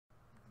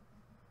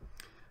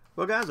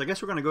Well guys, I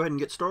guess we're going to go ahead and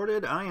get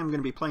started. I am going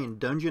to be playing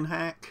Dungeon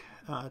Hack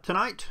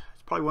tonight.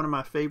 It's probably one of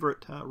my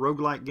favorite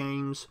roguelike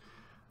games.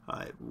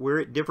 Where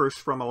it differs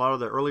from a lot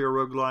of the earlier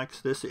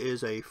roguelikes, this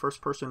is a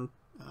first-person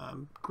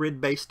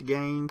grid-based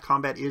game.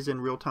 Combat is in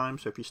real time,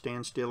 so if you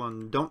stand still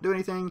and don't do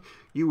anything,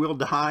 you will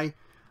die.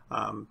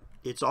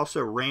 It's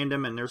also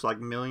random, and there's like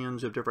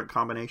millions of different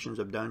combinations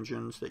of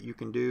dungeons that you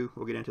can do.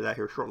 We'll get into that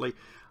here shortly.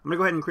 I'm going to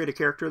go ahead and create a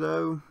character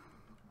though.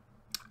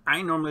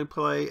 I normally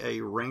play a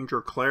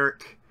Ranger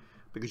Cleric,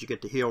 because you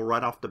get to heal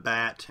right off the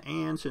bat,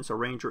 and since a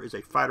Ranger is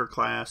a fighter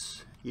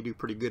class, you do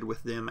pretty good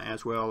with them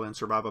as well in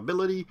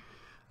survivability.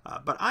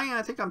 But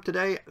I think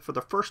today, for the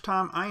first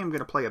time, I am going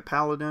to play a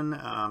Paladin.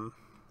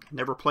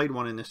 Never played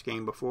one in this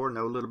game before,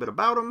 know a little bit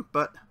about them,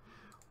 but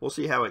we'll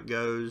see how it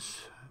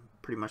goes.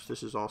 Pretty much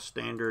this is all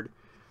standard.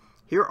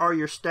 Here are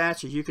your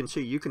stats. As you can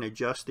see, you can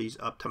adjust these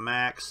up to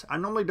max. I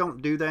normally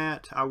don't do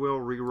that. I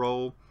will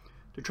re-roll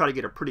to try to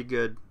get a pretty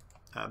good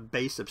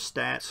base of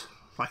stats.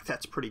 Like,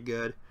 that's pretty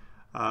good.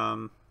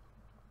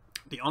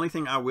 The only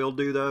thing I will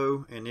do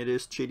though, and it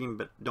is cheating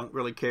but don't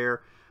really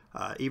care,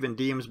 even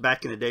DMs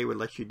back in the day would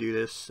let you do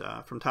this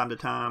from time to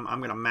time. I'm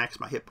going to max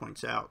my hit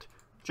points out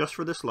just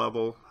for this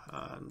level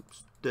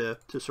to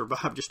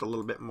survive just a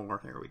little bit more.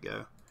 There we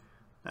go.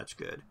 That's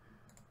good.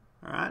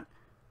 Alright,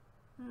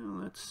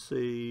 let's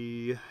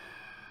see,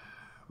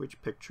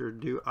 which picture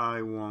do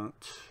I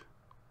want?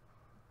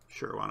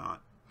 Sure, why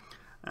not?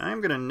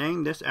 I'm going to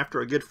name this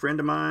after a good friend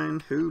of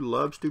mine who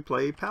loves to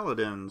play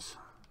Paladins.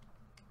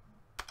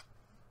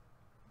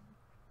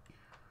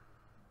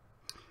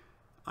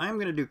 I'm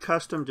going to do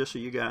custom just so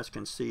you guys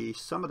can see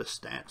some of the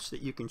stats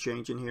that you can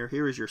change in here.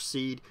 Here is your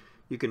seed.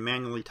 You can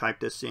manually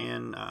type this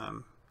in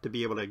to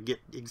be able to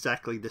get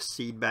exactly the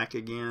seed back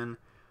again.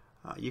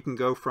 You can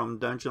go from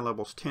dungeon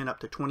levels 10 up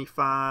to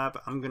 25.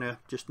 I'm going to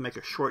just make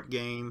a short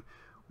game.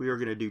 We are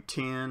going to do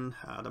 10.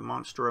 The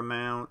monster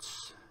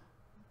amounts,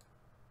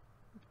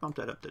 let's bump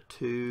that up to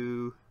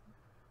 2.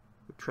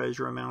 The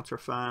treasure amounts are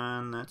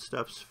fine. That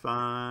stuff's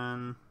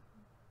fine.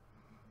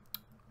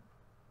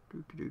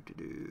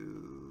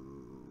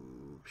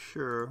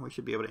 Sure, we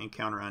should be able to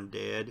encounter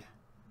undead.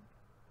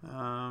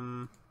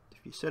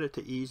 If you set it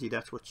to easy,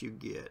 that's what you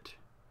get.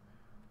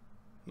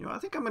 You know, I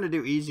think I'm going to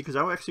do easy because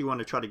I actually want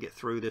to try to get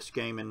through this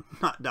game and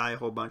not die a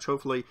whole bunch.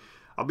 Hopefully,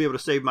 I'll be able to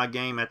save my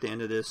game at the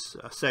end of this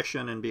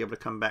session and be able to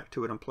come back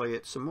to it and play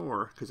it some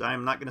more. Because I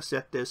am not going to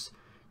set this.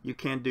 You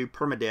can do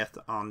permadeath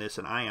on this,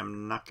 and I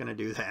am not going to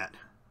do that.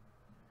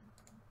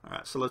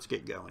 Alright, so let's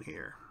get going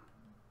here.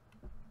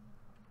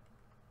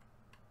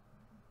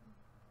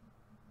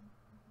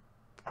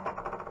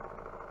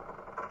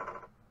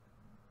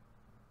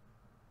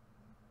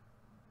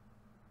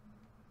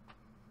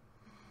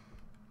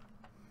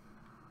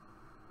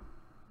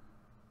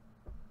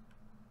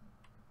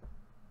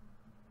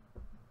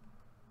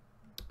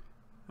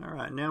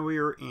 Alright, now we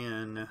are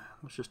in.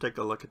 Let's just take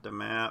a look at the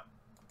map.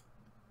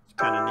 It's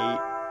kind of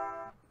neat.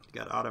 It's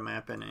got auto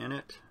mapping in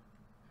it.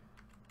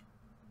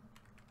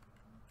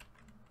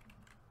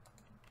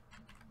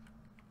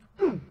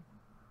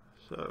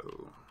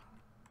 So,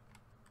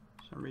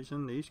 for some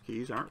reason these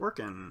keys aren't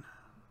working.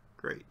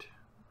 Great.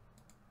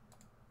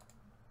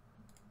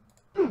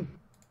 I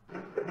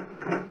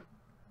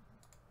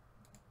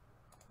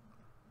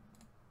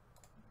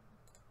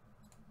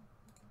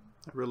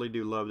really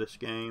do love this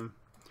game.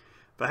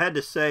 If I had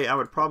to say, I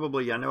would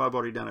probably, I know I've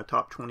already done a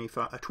top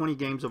 20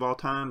 games of all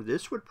time.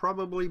 This would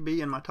probably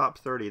be in my top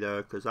 30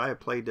 though, because I have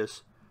played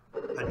this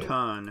a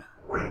ton.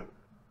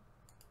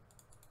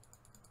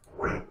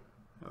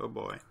 Oh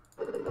boy.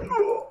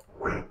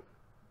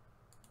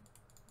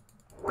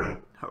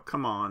 Oh,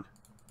 come on.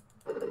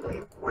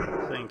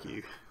 Thank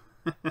you.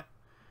 I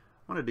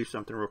want to do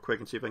something real quick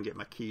and see if I can get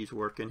my keys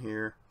working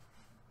here.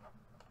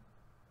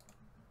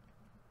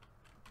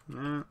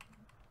 No.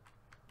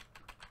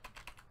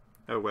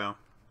 Oh well.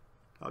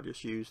 I'll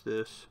just use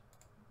this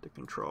to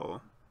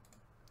control.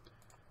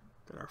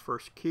 Got our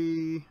first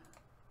key.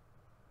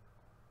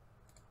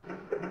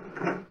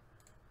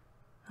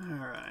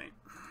 Alright.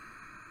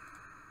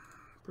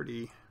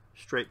 Pretty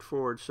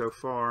straightforward so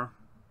far.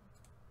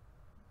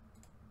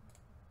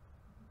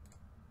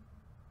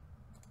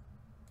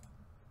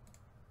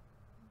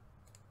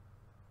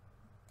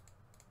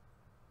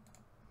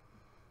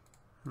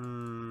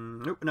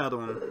 Nope, another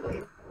one.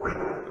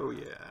 Oh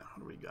yeah, what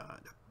do we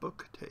got? A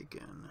book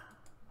taken.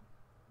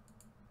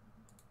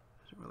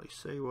 Doesn't really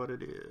say what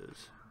it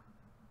is.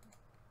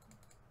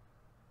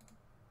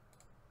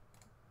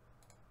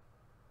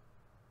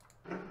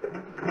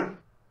 Okay,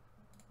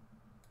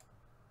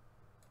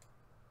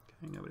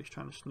 nobody's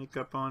trying to sneak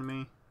up on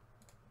me.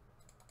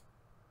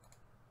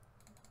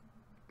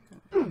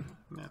 Okay,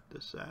 map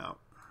this out.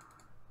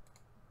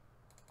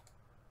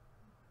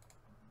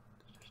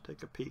 Let's just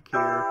take a peek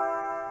here.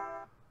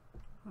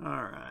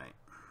 Alright,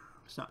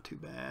 it's not too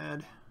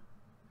bad.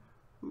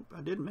 Oop,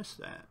 I did miss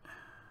that.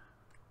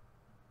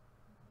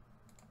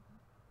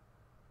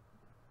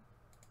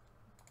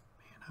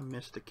 Man, I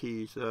missed the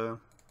keys though.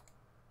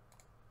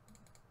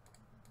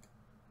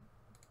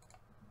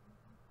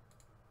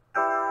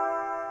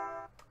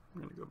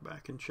 go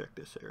back and check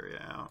this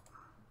area out.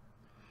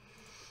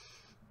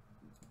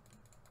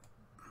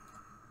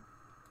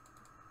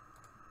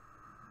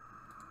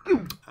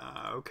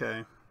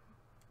 Okay.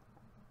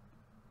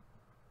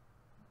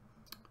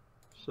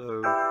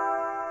 So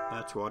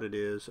that's what it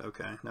is.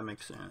 Okay, that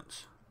makes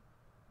sense.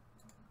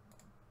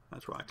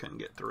 That's why I couldn't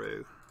get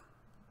through.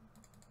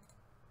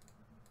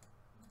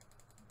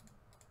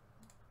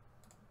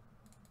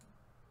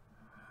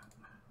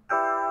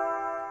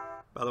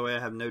 By the way, I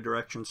have no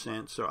direction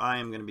sense, so I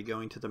am going to be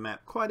going to the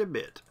map quite a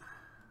bit.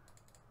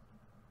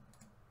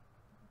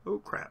 Oh,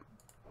 crap.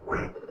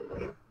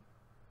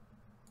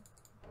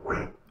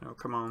 Oh,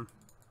 come on.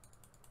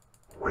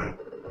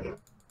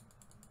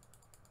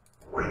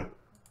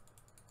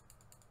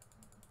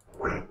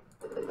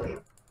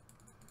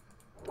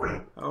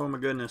 Oh, my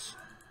goodness.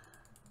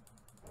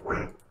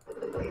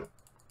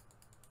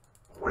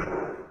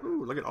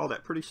 Ooh, look at all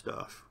that pretty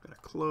stuff. Got a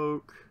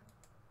cloak.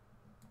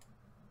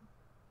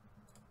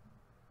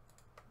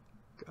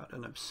 Got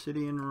an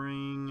obsidian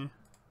ring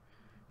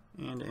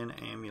and an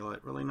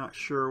amulet. Really not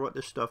sure what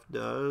this stuff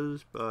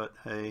does, but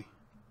hey,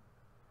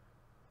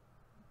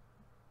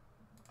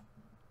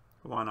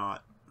 why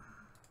not?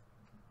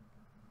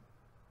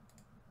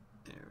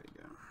 There we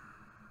go.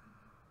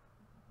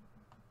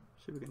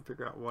 See if we can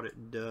figure out what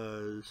it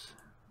does.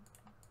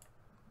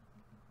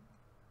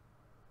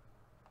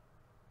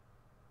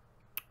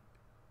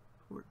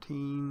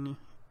 $14,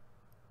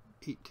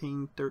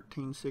 $18, $13,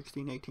 $16,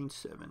 $18,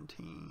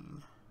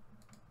 $17.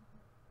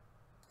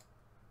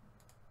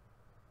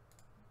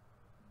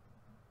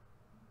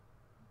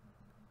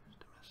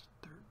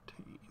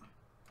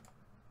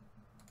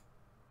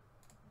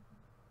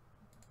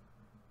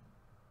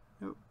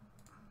 Nope.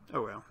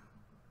 Oh well.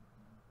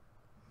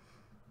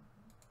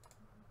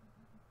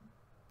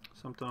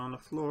 Something on the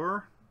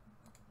floor.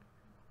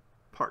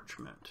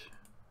 Parchment.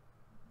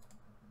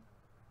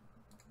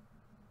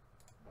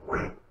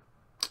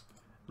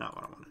 Not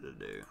what I wanted to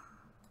do.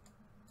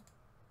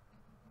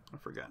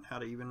 I've forgotten how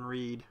to even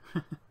read.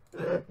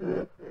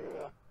 Okay,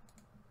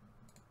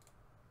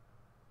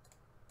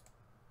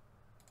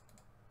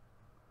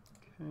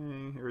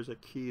 here's a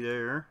key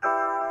there.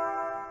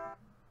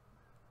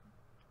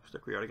 Looks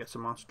like we already got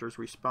some monsters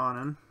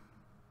respawning.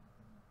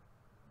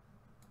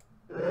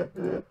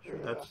 Sure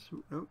that's...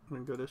 Oh, I'm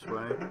going to go this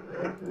way.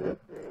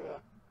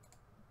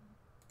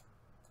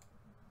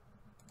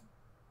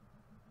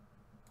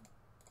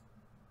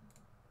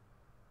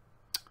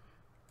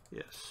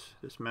 Yes,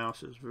 this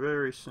mouse is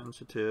very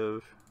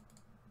sensitive.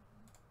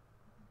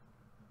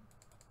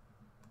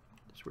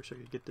 Just wish I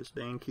could get this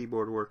dang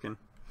keyboard working.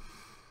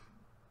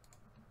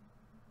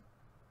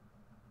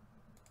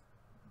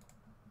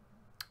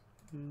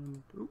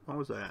 And, ooh, what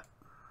was that?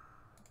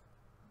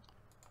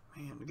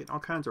 Man, we're getting all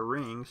kinds of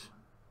rings.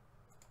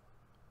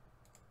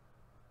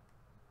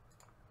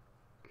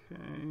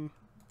 Okay.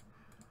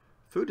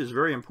 Food is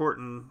very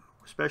important,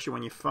 especially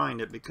when you find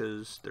it,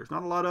 because there's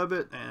not a lot of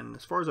it, and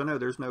as far as I know,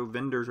 there's no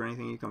vendors or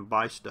anything you can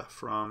buy stuff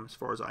from, as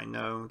far as I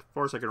know. As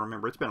far as I can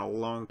remember, it's been a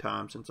long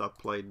time since I've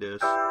played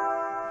this.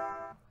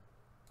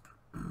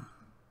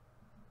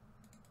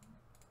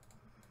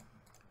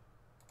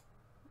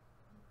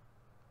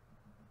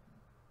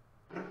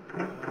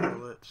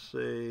 Let's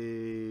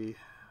see.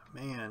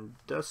 Man,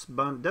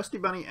 Dusty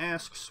Bunny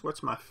asks,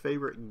 what's my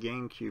favorite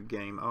GameCube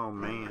game? Oh,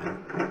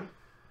 man.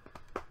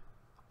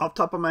 Off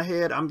the top of my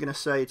head, I'm going to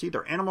say it's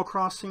either Animal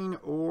Crossing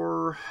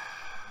or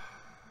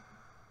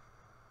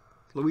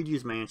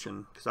Luigi's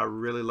Mansion, because I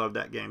really love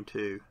that game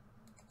too.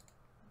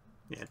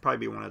 Yeah, it'd probably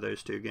be one of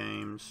those two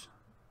games.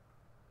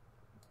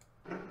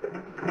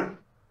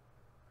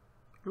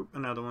 Oop,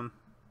 another one.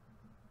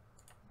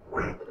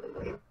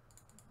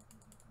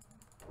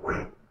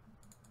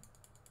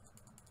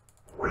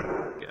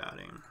 Got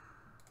him.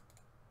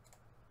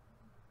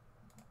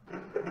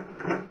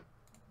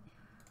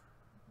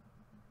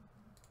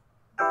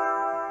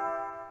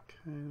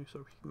 Okay, so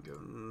we can go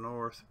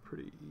north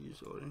pretty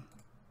easily.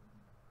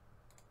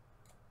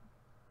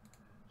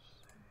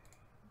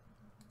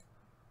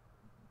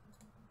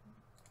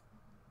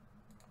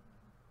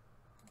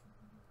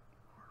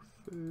 More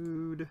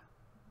food.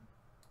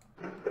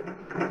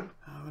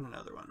 Oh, and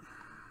another one.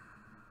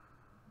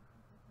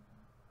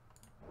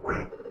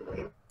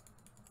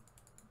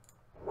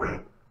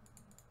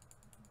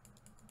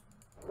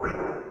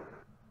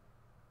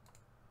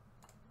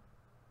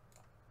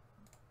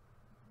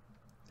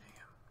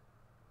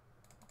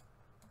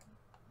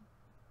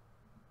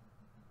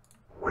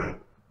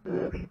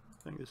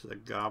 I think this is a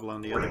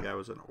goblin. The other guy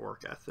was an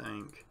orc, I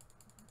think.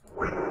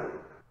 Alright.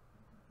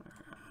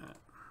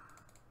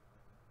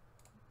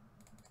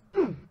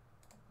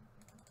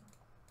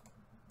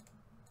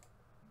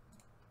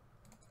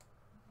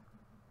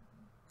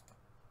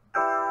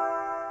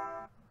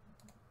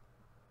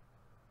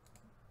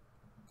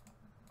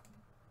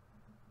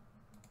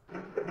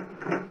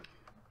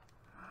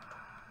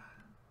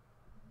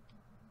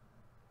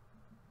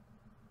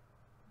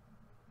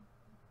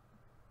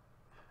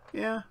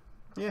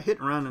 Yeah, hit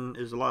and run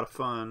is a lot of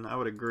fun. I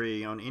would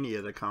agree on any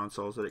of the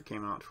consoles that it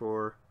came out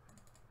for.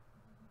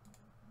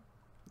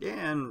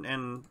 Yeah,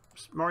 and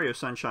Mario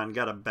Sunshine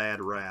got a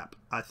bad rap,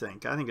 I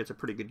think. I think it's a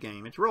pretty good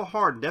game. It's real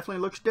hard. It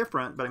definitely looks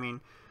different, but I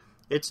mean,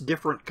 it's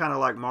different, kind of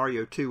like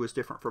Mario 2 was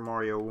different from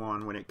Mario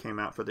 1 when it came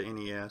out for the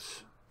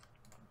NES.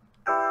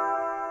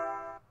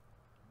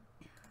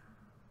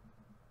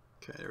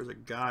 Okay, there's a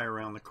guy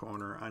around the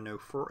corner, I know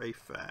for a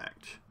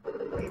fact.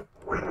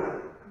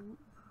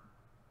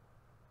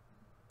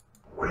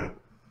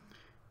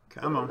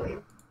 Come on.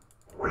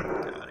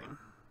 Got him.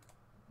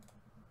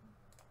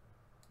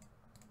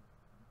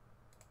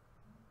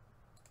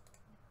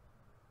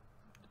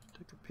 Just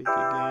take a peek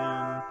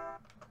again.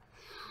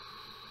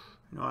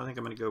 I think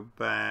I'm going to go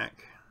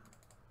back.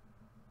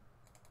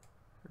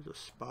 There's a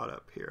spot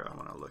up here I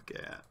want to look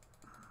at.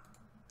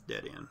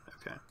 Dead end.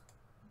 Okay.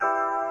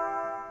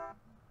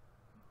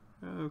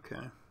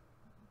 Okay.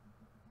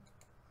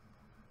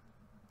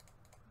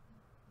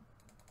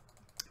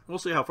 We'll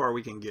see how far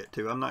we can get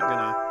to. I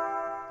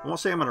won't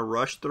say I'm gonna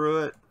rush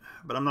through it,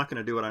 but I'm not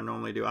gonna do what I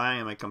normally do. I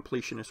am a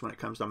completionist when it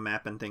comes to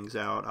mapping things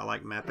out. I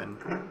like mapping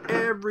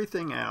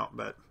everything out,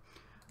 but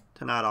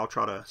tonight I'll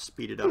try to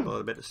speed it up a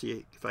little bit to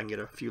see if I can get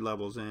a few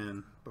levels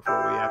in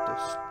before we have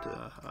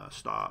to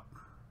stop.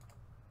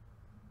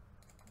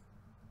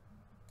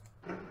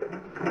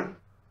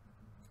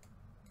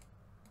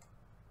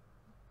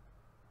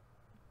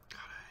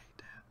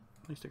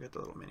 At least I got the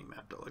little mini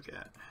map to look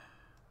at.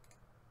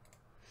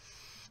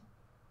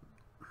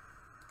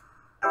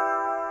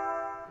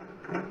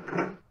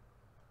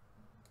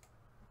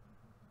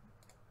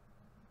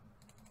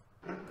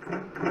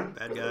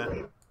 Bad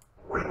guy.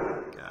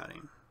 Got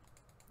him.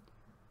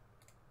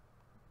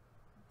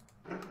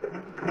 Take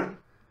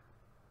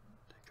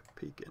a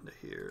peek into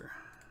here.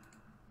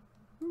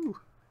 Ooh,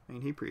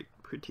 ain't he pretty?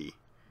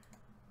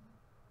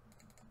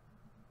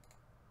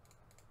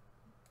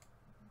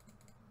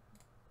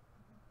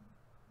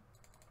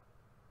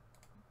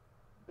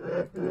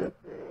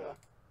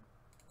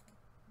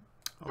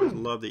 I always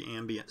love the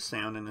ambient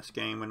sound in this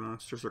game. When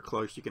monsters are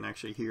close, you can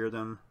actually hear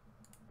them.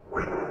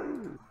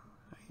 Ooh,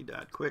 he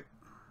died quick.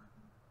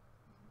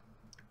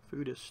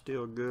 Food is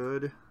still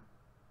good.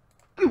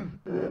 Come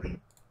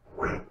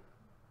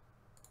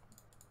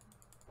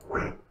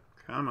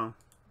on.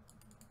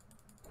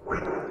 Got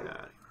him.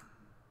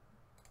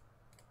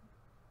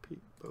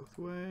 Peek both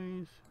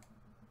ways.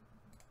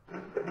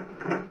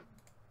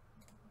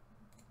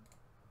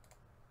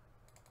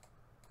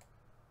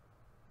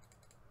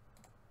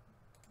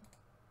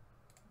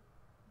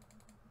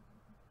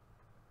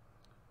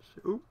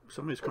 Oop,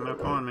 somebody's coming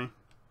up on me.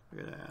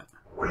 Look at that.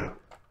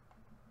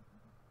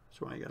 That's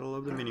why you gotta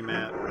love the mini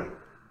map. Let's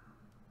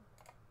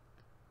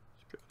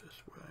go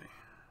this way.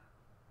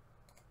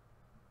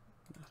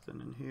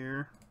 Nothing in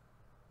here.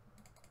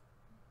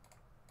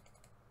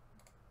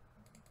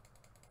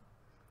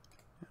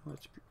 Now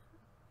let's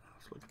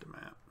look at the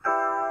map.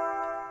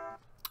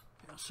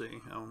 Let's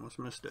see, I almost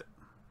missed it.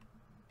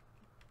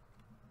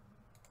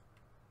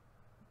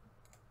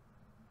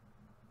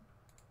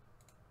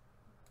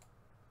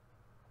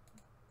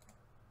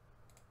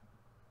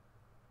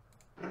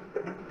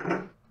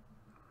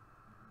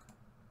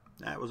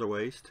 That was a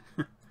waste.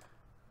 Man.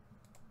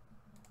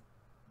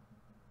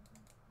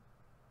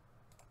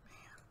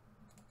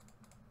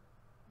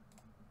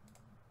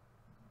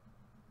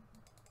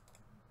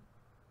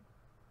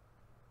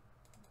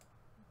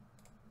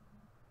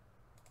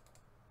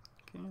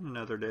 Okay, and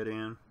another dead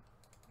end.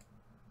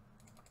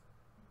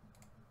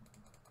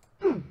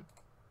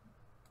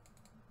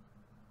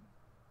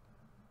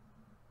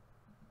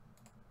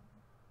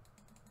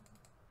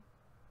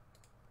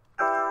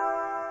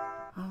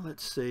 Oh,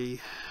 let's see.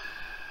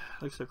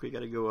 Looks like we got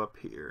to go up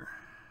here.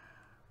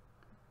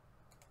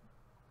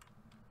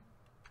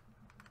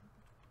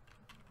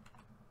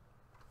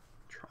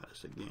 Try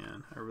this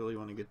again. I really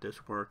want to get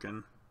this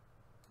working.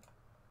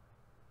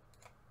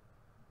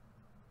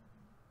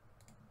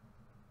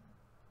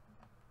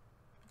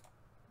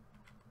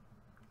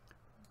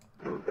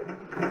 Oh,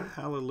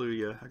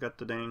 hallelujah. I got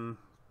the dang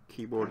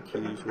keyboard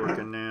keys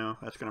working now.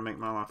 That's going to make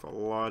my life a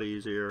lot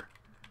easier.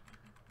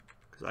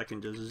 Because I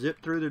can just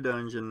zip through the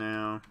dungeon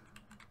now.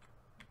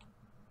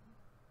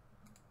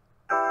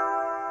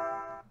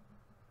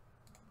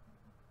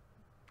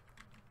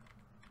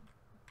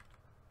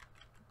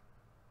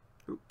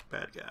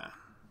 Bad guy.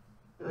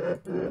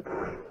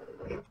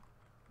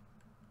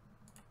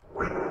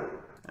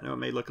 I know it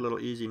may look a little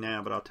easy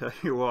now, but I'll tell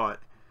you what,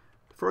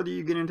 the further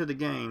you get into the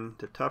game,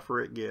 the tougher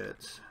it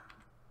gets.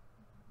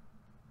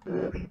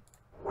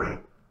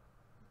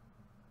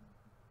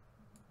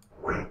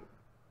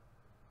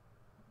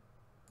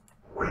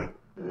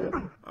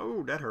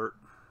 Oh, that hurt.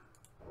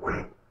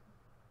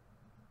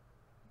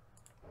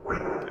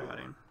 Got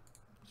him.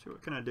 So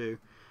what can I do?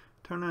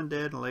 Turn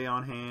undead and lay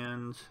on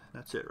hands.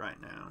 That's it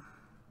right now.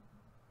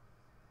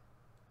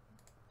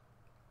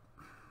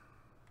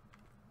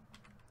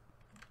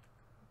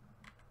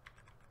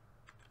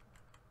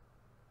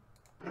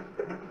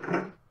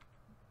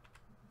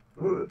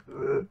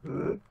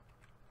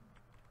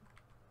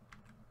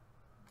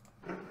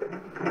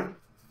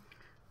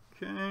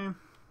 Okay.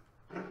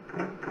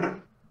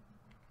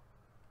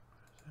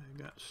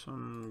 got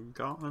some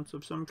gauntlets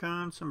of some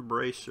kind, some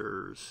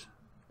bracers.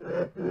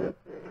 Okay.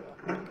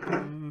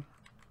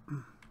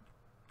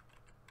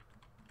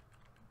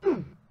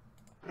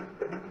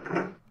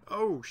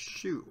 Oh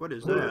shoot, what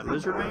is that?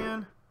 Lizard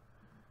man?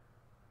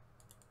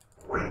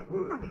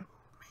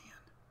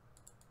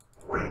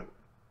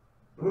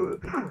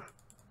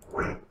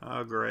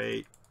 Oh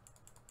great.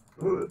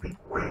 I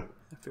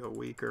feel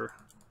weaker.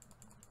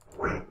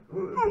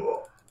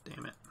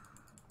 Damn it.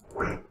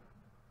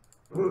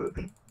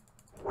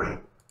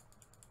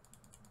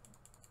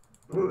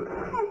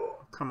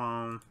 Come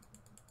on.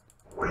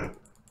 God,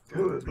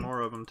 there's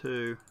more of them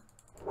too.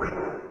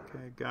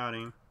 Okay, got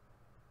him.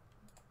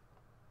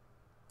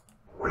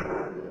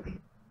 Okay,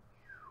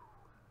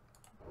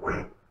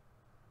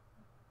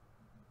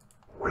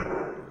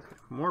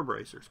 more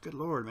bracers. Good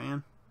lord,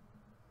 man.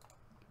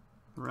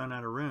 Run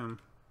out of room.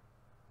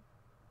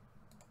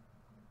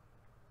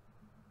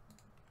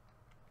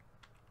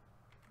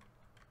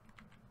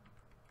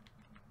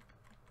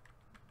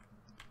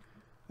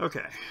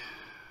 Okay.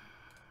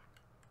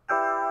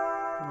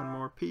 One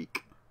more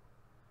peek.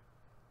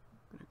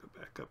 I'm gonna go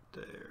back up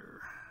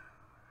there.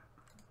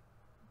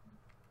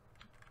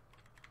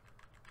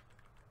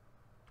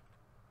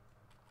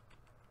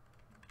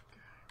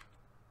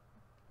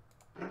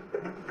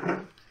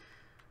 Okay.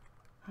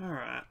 All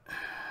right.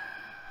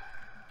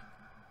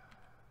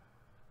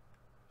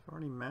 I've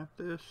already mapped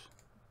this.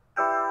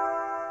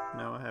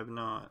 No, I have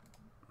not.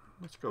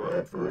 Let's go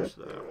up first,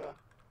 though.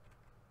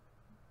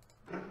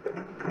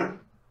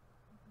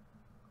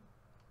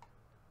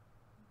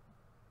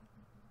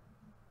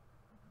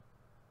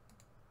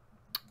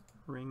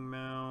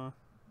 Ringmail,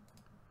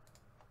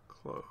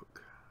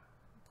 cloak.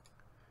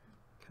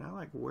 Can I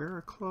like wear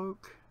a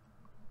cloak?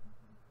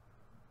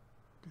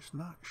 Just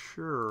not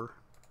sure.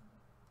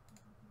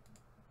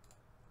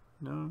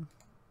 No.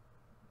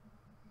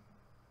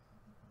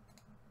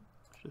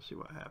 Let's just see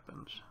what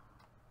happens.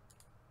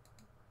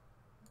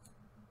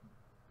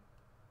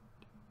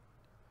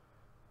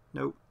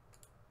 Nope.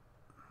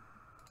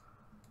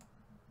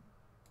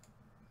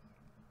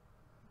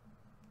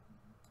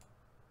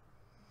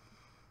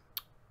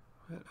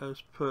 Let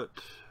us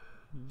put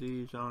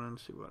these on and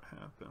see what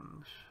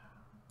happens.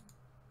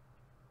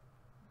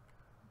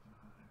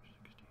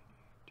 16,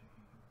 18.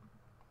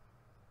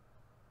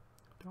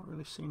 Don't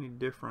really see any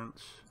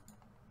difference.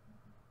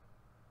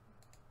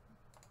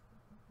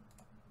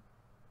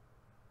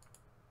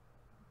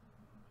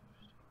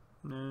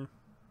 No.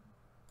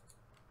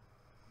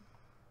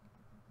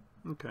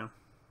 Okay.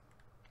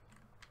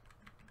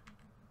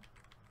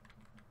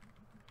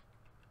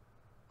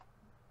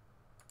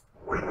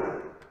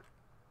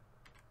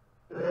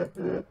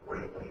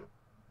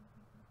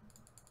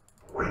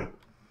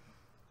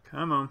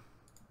 Come on.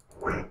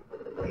 Got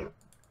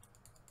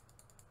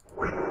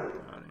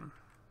him.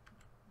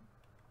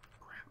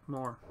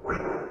 More.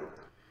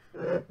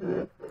 Got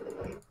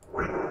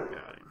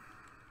him.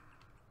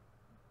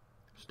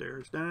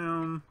 Stairs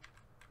down.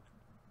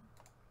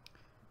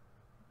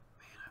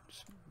 Man, I'm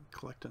just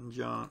collecting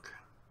junk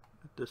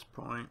at this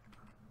point.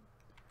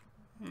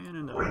 And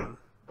another one.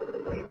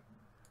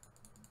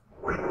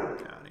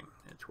 Got him.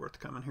 It's worth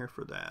coming here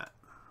for that.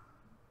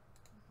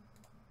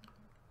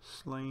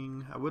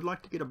 Sling. I would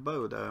like to get a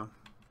bow though.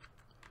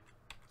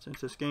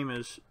 Since this game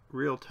is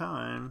real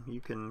time,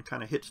 you can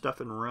kind of hit stuff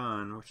and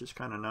run, which is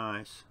kind of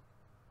nice.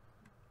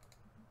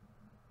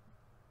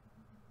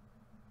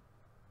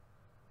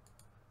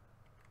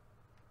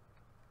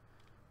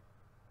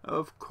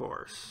 Of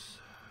course.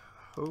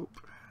 Hope.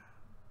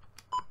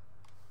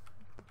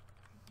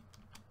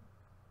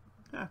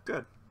 Ah,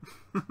 good.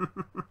 Got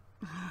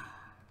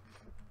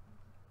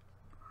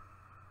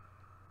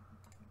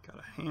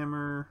a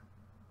hammer.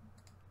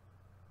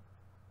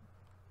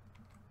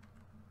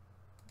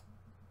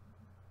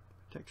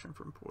 Protection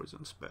from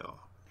poison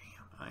spell.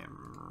 Damn, I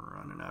am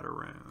running out of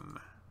room.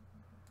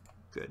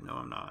 Good, no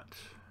I'm not.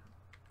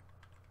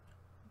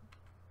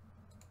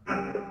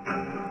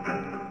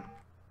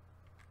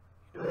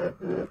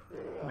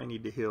 I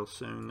need to heal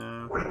soon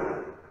though.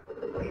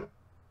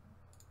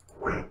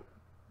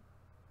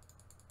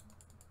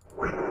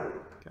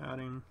 Got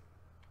him.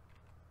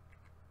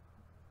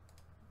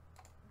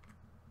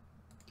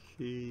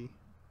 Key.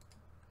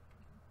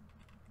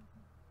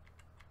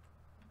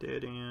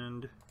 Dead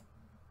end.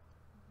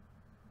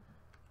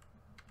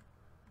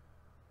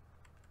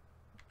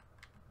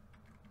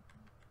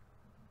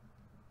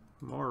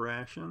 More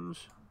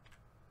rations.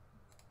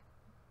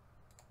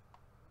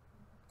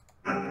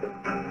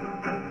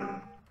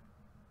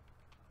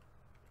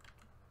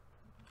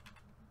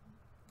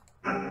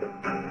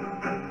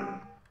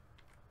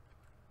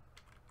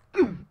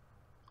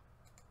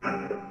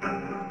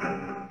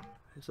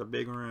 It's a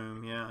big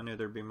room. Yeah, I knew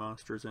there'd be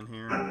monsters in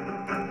here.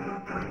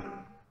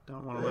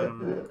 Don't want to let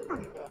them...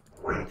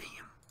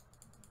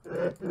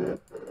 Damn.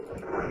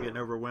 I'm getting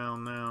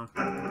overwhelmed now.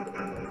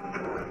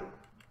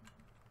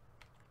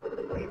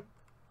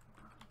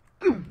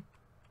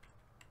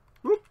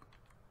 Whoop.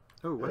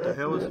 Oh, what the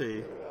hell is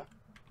he?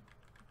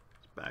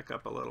 Let's back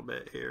up a little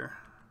bit here.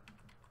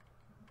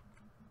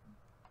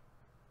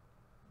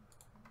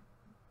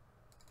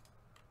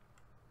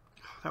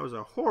 that was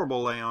a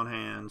horrible lay on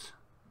hands.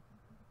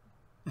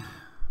 Let's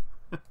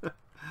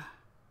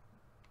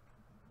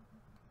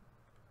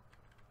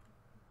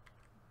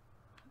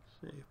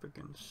see if we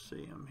can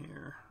see him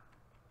here.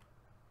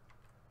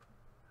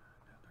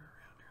 They're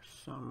around here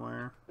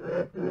somewhere.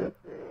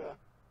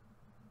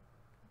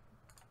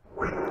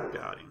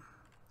 Got him.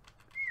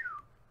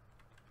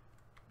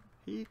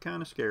 He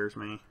kind of scares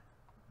me.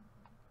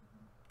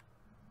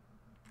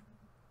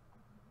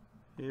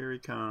 Here he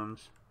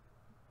comes.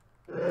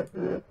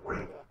 Ooh,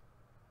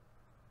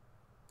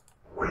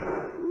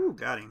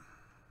 got him.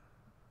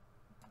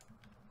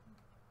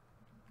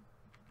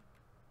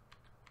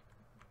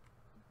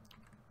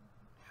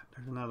 Yeah,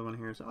 there's another one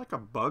here. Is that like a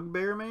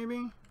bugbear,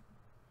 maybe?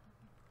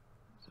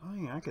 That's the only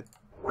thing I could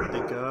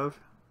think of.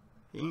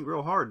 He ain't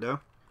real hard, though.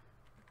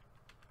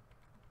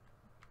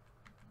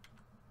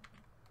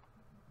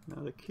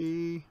 Another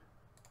key.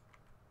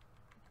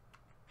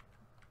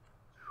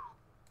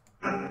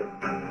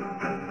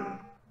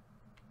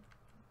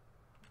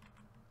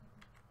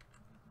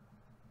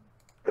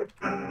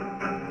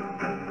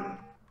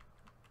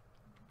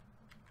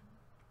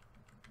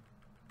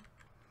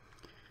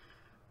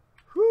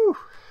 Whew.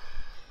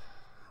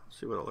 Let's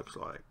see what it looks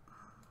like. A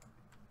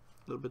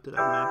little bit that I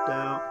mapped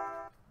out.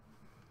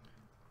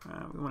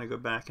 We want to go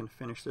back and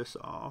finish this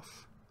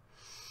off.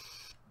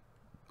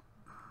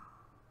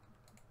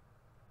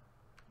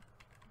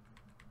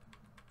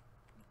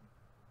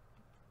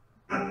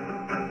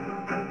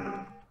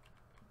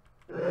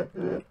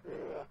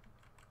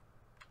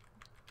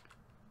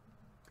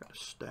 Got a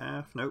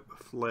staff. Nope, a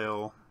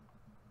flail.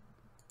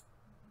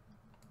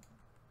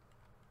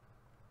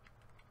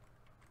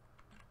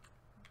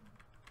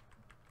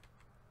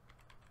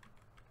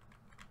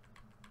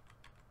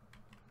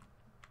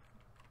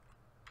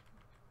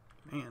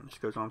 Man, this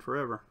goes on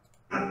forever.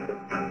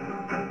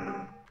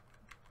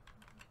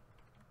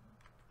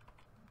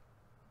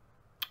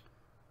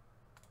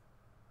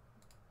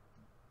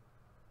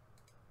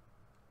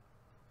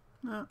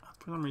 No,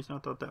 for some reason I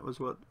thought that was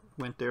what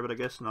went there, but I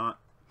guess not.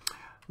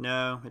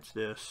 No, it's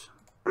this.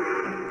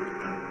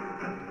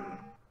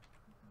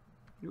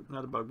 Oop,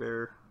 another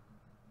bugbear.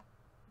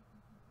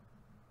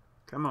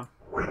 Come on.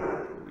 Oh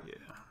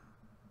yeah.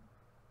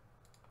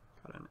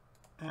 Got an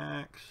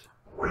axe.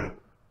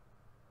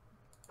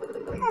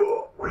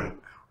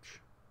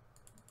 Ouch.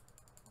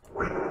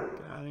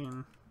 Got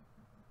him.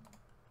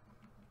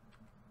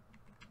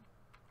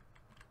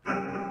 This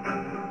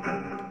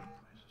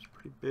is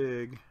pretty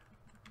big.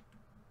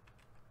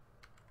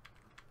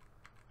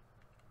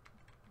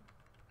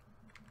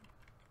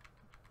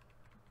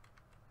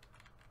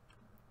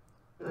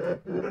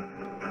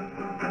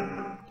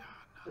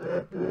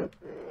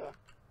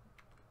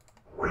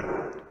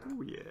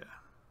 Oh yeah.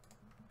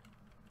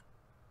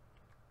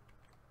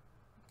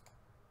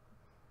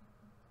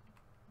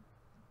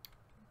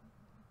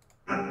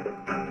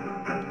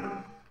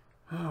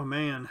 Oh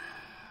man.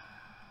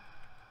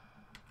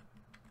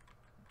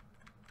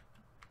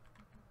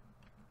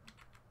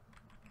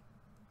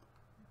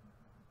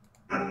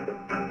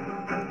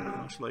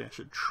 Honestly, I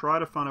should try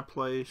to find a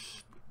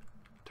place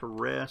to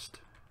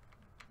rest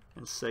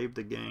and save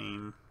the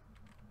game.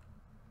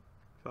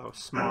 If I was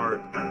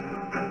smart,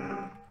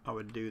 I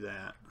would do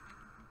that.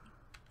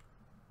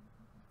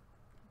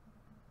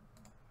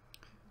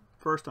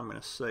 First, I'm going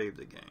to save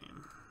the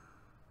game.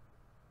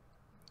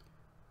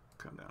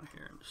 Come down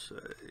here and say,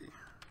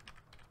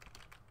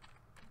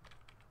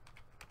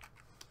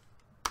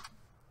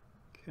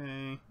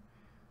 okay,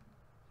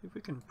 see if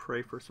we can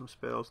pray for some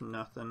spells.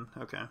 Nothing.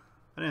 Okay,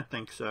 I didn't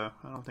think so.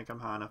 I don't think I'm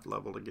high enough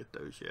level to get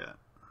those yet.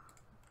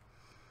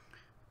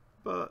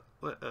 But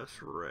let us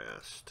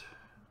rest.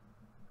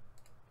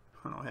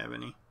 I don't have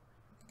any.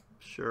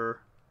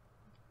 Sure.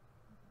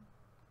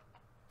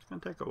 It's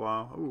going to take a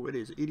while. Oh, it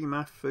is eating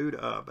my food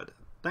up, but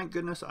thank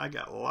goodness I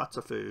got lots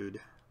of food.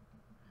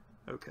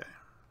 Okay.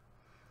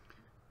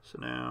 So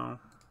now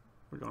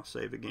we're going to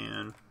save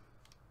again.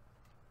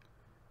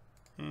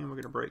 And we're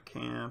going to break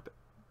camp.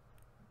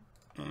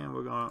 And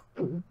we're going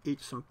to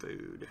eat some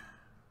food.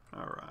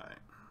 Alright.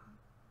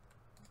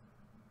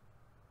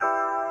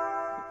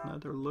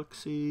 Another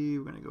look-see.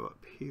 We're going to go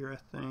up here, I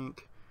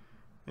think.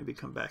 Maybe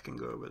come back and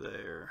go over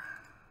there.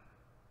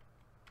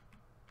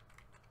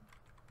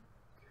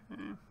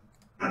 Okay.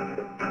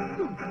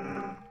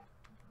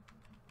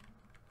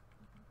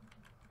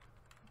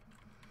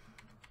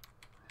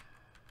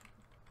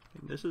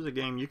 This is a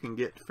game you can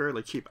get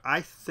fairly cheap.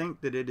 I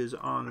think that it is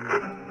on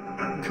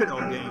Good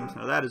Old Games.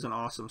 Now that is an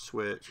awesome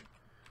Switch.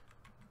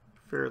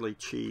 Fairly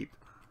cheap.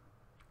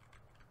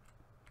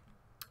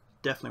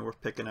 Definitely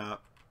worth picking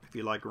up if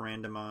you like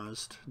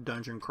randomized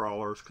dungeon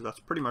crawlers, because that's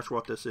pretty much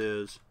what this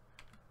is.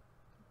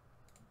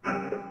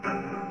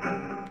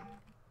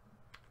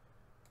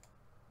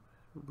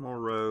 More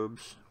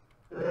robes.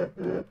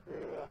 Bad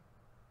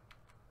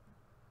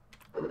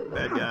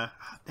guy.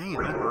 Oh, damn,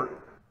 that hurt.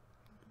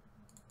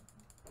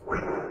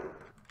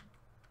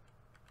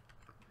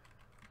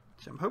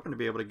 So I'm hoping to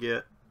be able to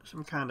get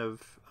some kind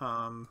of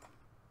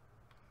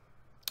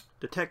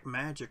detect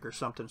magic or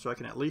something so I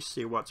can at least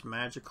see what's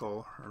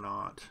magical or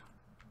not.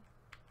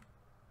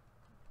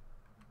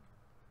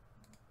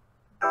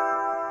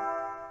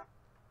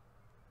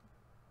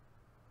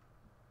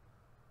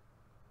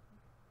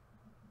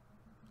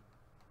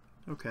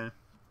 Okay.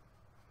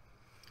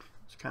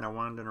 It's kind of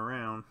winding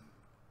around.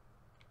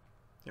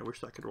 I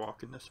wish I could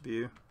walk in this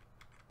view.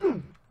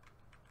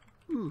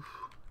 Oof.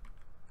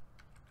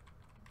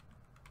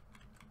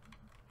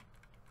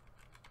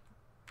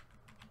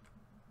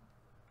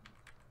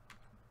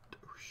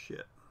 Oh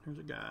shit, there's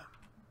a guy.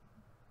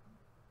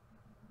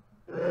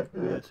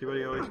 Yeah, see what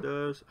he always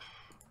does?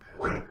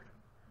 Oh,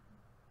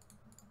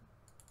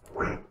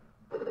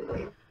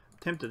 bastard.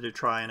 Tempted to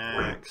try an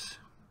axe,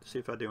 see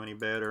if I do any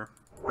better.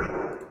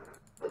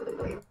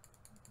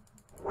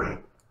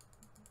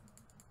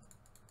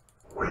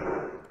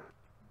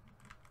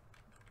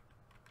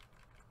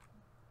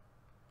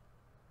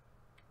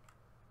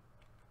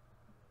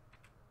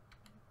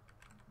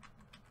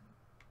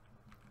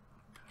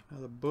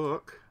 Another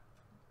book.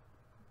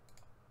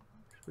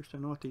 Wish I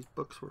know what these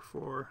books were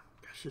for.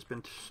 Gosh, it's just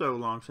been so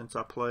long since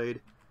I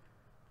played.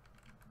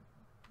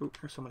 Oop,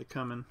 there's somebody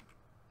coming.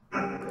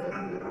 Bam.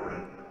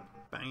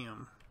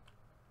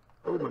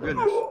 Oh my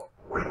goodness.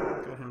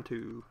 Got him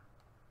too.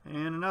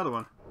 And another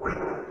one.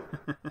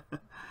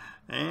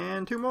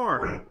 And two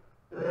more.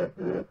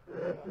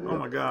 Oh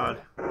my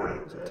god.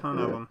 There's a ton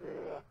of them.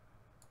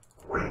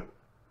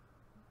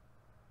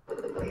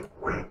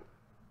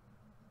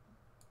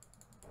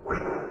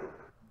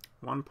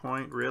 1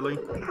 point, really?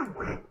 The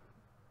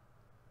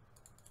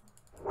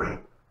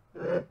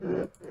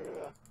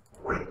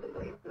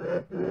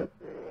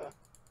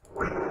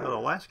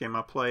last game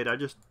I played, I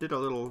just did a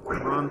little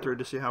run through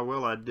to see how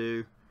well I'd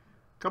do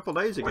a couple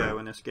days ago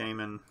in this game,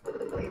 and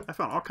I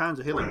found all kinds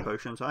of healing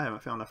potions. I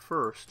haven't found the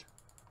first.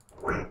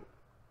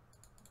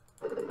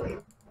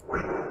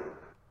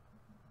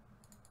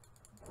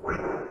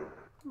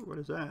 Ooh, what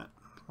is that?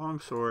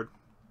 Longsword.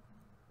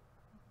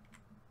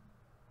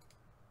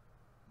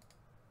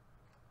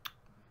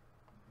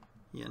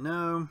 You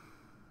know,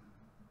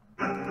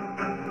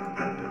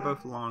 they're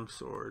both long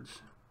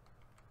swords.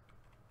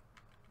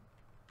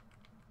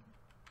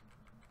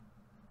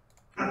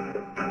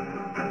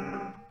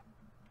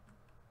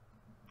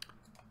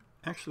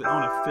 Actually, I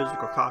own a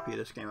physical copy of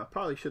this game. I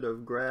probably should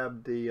have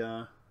grabbed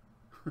the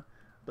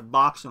the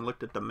box and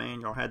looked at the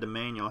manual. Had the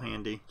manual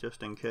handy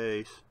just in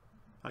case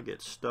I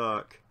get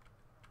stuck.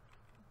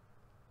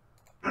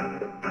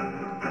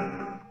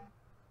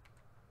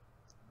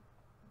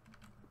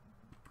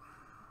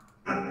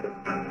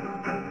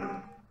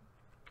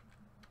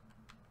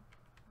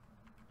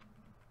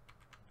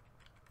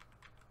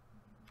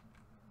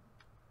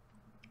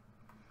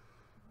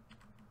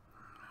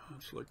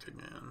 Let's look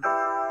again.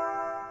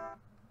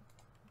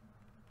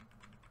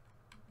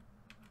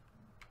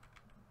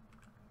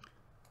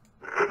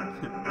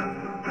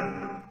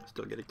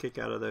 Still get a kick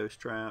out of those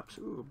traps.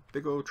 Ooh,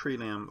 big old tree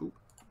limb. Ooh,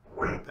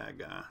 bad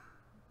guy.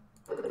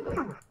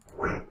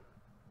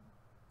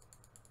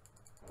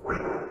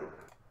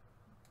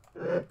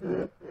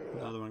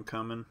 Another one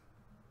coming.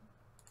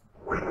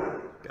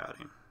 Got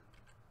him.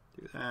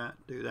 Do that,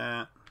 do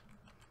that.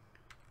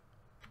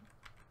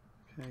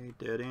 Okay,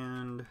 dead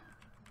end.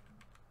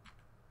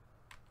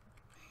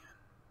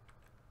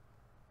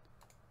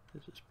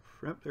 This is,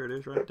 yep, there it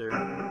is right there.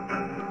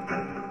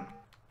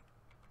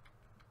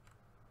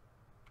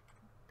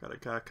 Got a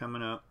guy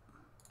coming up.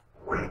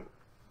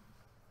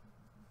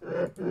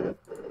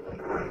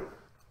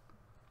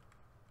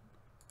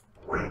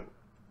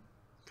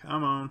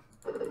 Come on.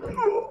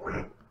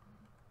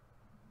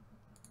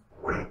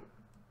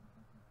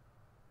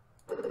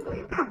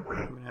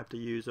 I'm gonna have to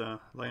use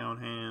lay on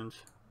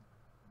hands.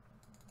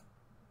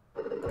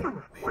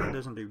 Man, it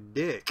doesn't do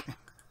dick.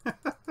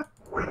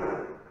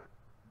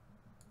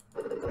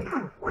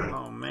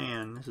 Oh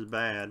man, this is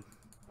bad.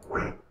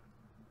 God.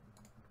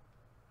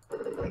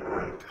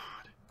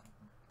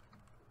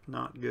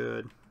 Not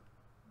good.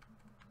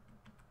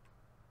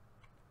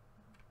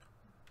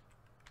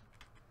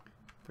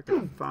 If I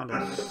could find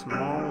a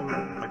small,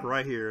 like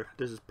right here,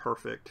 this is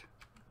perfect.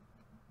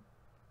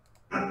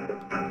 I'm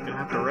gonna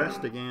have to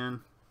rest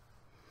again.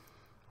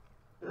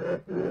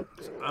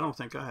 I don't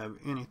think I have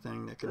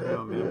anything that can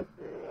heal me.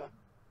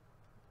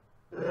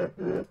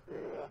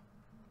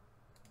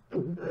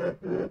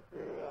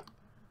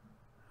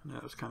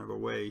 That was kind of a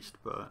waste,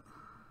 but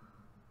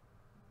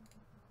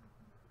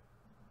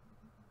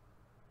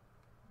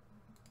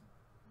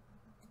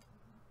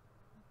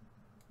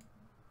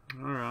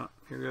alright,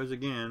 here goes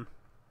again.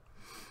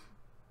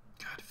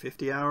 God,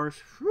 50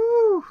 hours?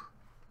 Whew!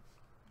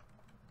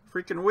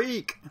 Freaking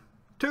week!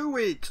 2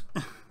 weeks!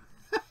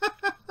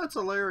 That's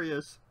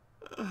hilarious.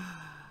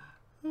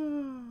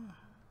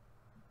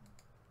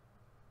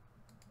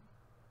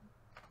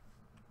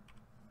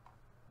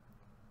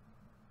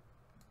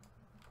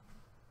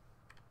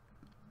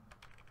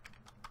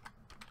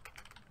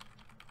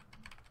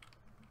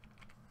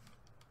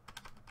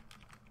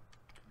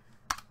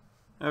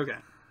 Okay.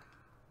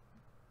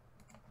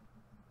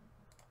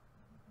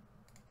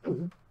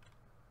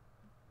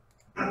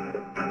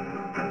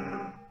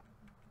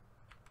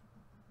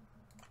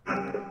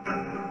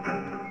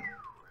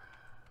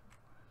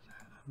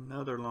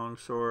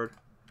 longsword.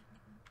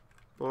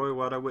 Boy,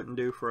 what I wouldn't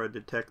do for a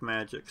detect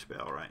magic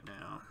spell right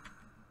now.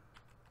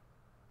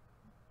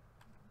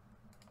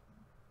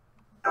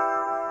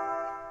 I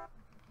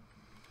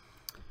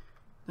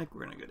think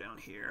we're going to go down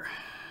here.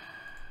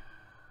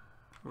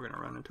 We're going to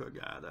run into a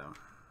guy, though.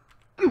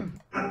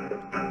 Got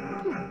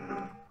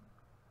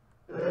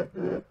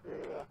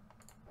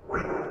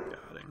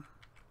him.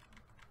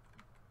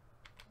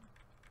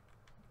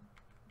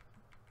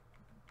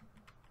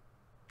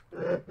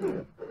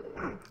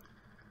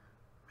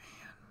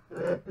 Man.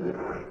 I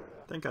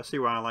think I see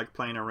why I like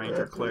playing a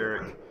ranger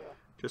cleric.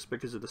 Just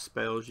because of the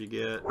spells you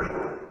get.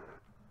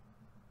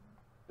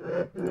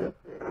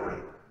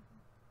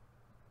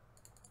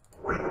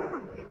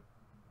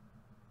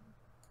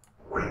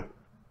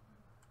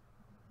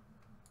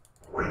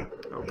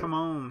 Oh, come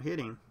on, hit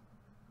him.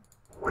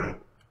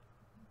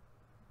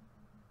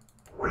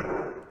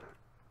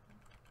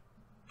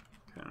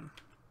 Okay.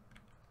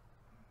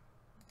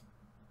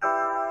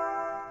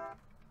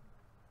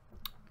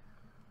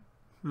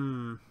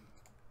 And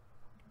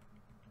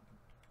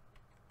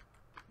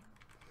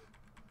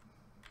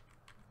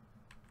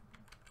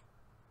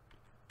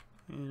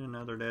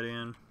another dead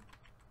end.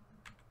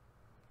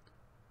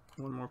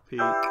 One more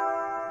peek.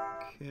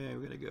 Okay,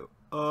 we gotta go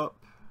up.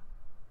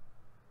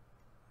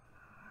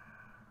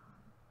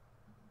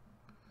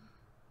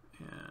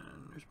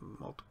 And there's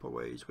multiple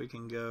ways we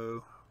can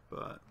go,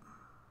 but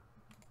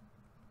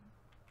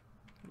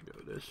go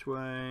this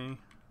way,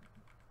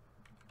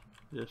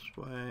 this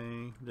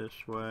way,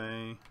 this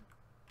way.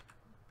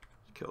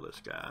 Let's kill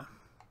this guy.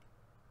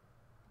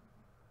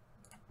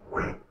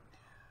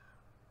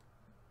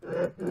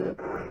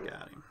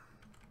 Got him.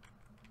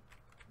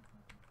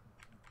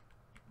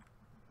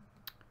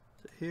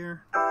 Is it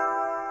here?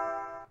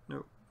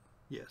 Nope.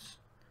 Yes.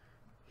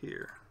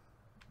 Here.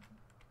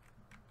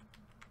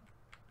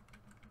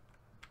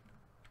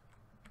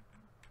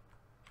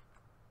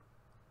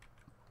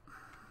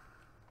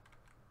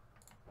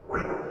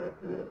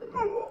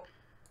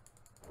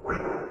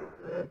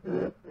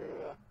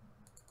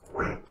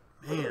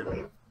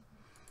 Man.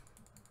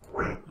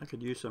 I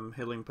could use some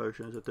healing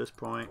potions at this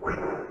point.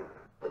 God,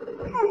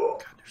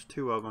 there's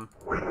two of them.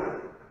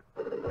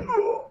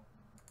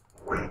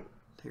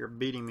 They're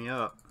beating me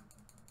up.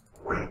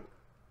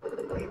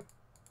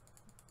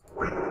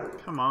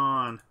 Come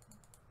on.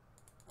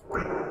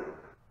 A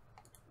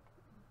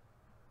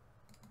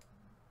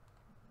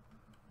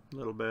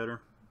little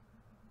better.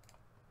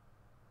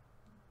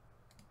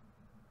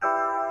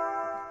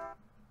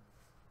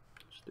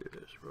 Let's do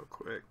this real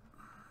quick.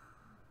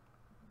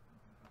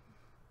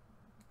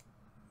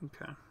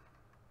 Okay.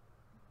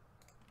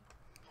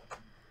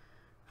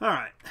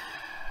 Alright.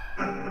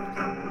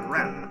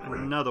 Wrap.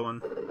 Another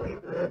one.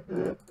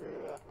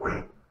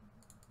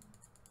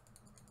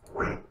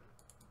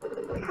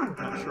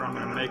 Not sure I'm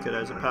going to make it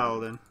as a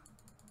paladin.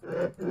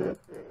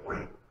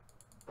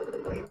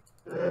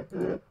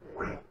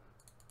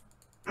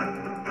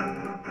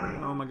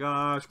 Oh my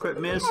gosh, quit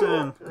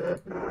missing!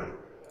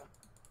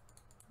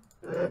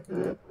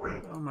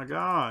 Oh my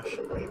gosh.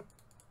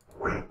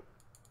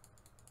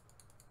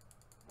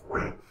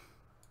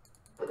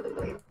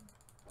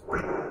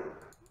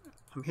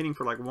 I'm hitting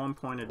for like 1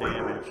 point of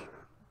damage.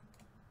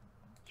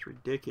 It's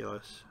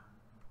ridiculous.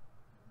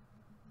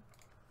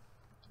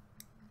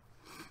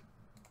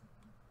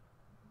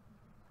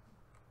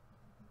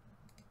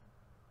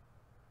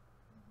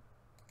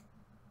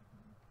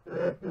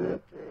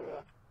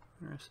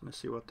 Interesting to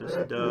see what this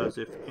does,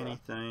 if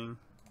anything.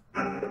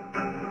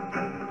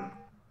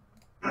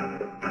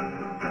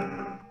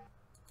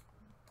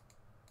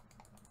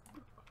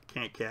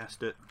 Can't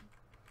cast it.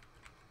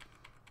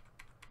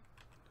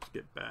 Let's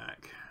get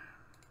back.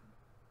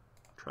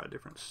 Try a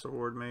different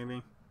sword,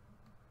 maybe.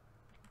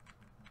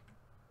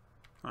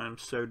 I'm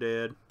so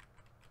dead.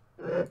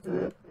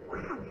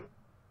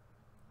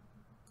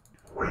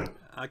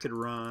 I could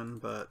run,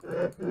 but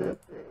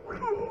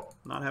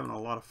not having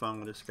a lot of fun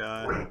with this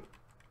guy.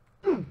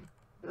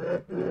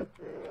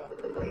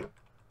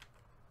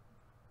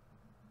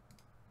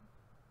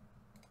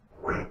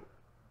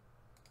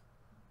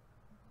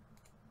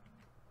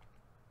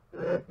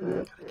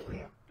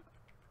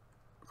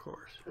 Of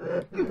course.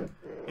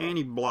 And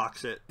he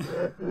blocks it.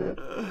 There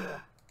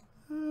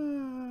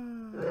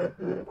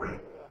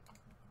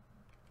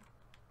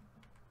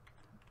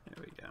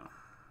we go.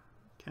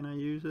 Can I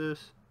use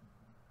this?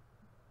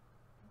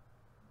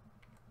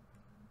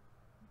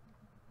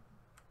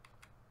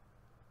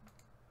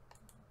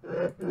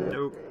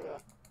 Nope.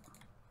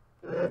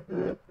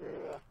 The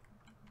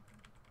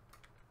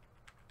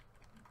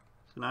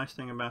nice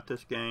thing about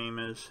this game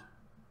is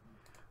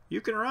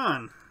you can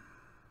run.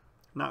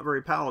 Not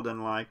very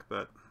paladin-like,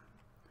 but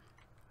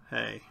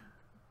hey.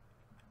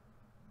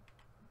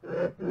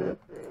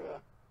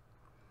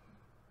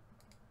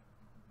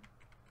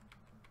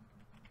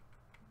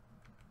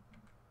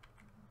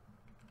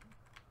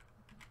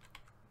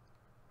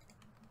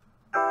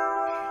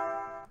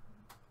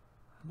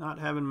 Not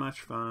having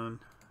much fun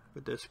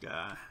with this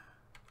guy.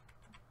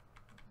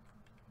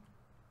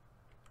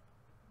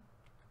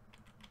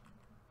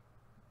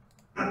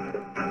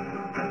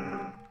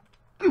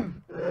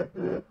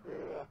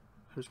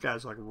 This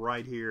guy's like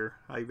right here.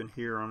 I even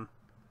hear him.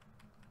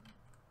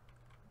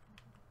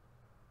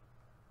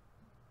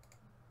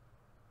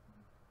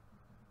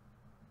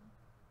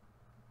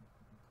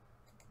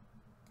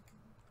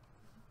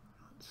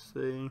 Let's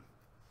see.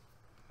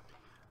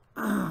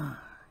 Yeah.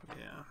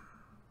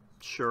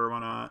 Sure, why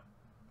not?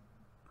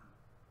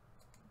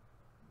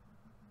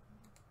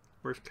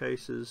 Worst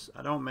case is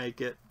I don't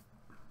make it.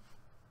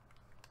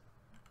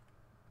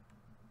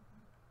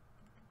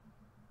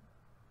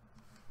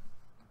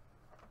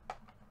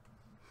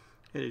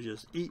 It is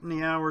just eating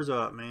the hours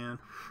up, man.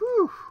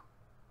 Whew.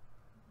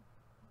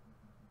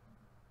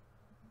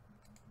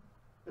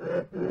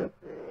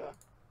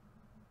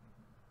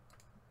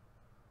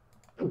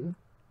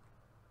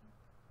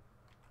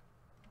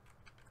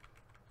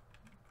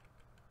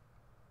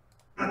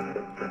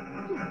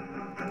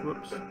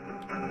 Whoops.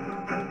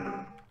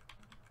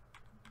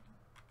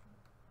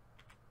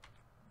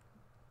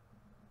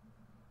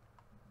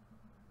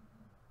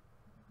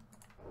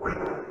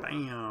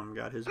 Bam,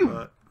 got his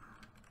butt.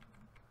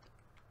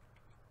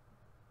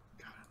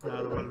 Got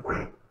another one.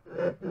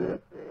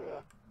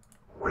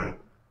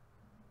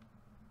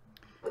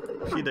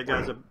 See that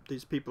guys,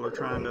 these people are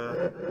trying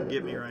to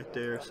get me right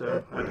there,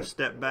 so I had to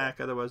step back,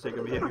 otherwise they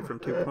can hit me from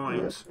 2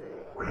 points.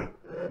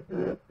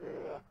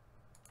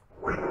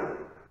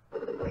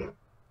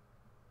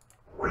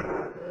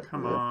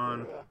 Come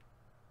on.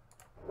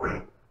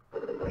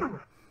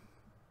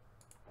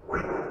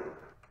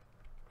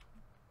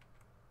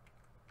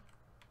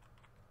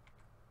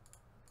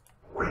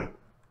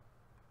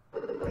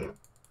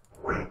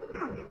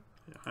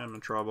 Yeah, I'm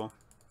in trouble.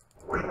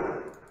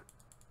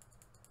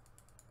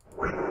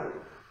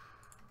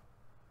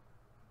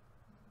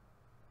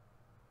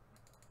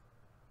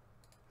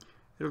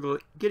 It'll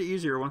get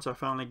easier once I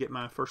finally get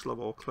my first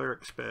level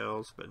cleric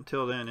spells, but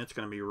until then it's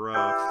going to be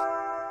rough.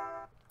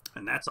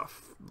 And that's a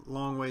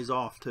long ways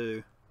off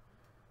too.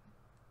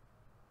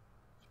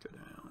 Let's go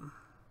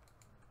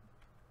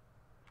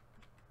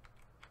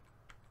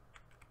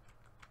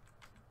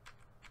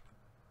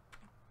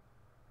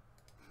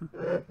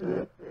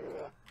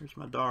down. Here's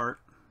my dart.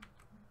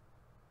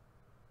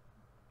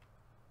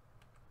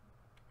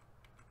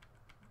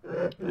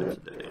 That's a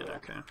dead end,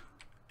 okay.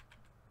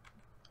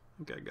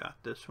 I think I got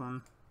this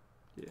one.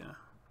 Yeah.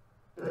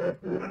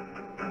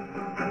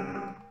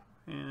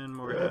 And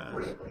more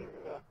guys.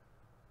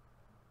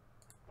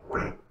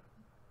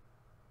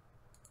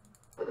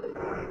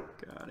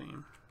 Got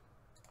him.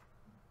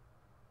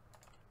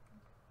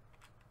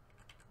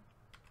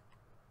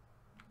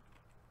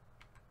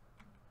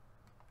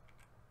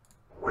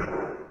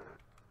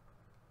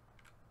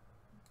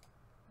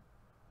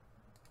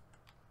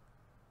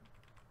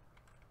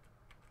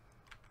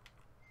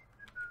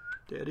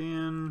 Dead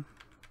end.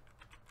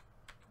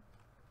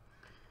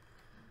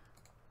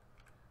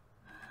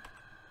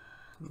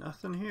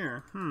 Nothing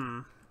here.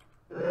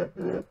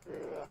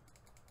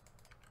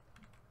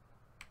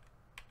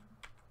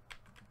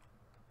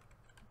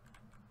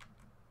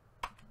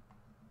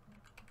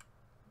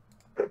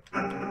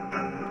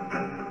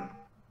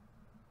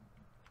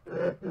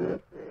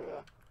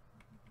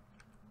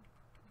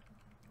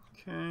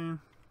 Okay.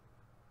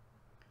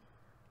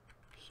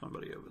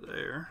 Somebody over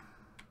there.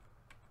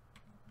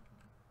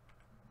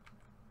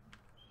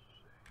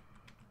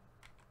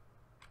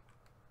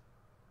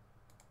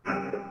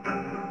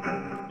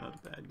 Not a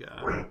bad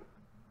guy.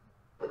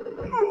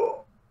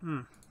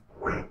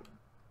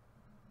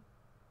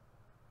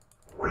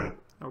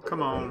 Oh,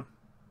 come on.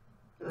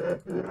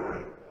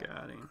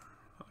 Got him.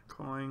 A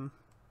coin.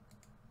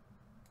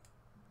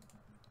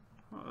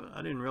 Well,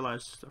 I didn't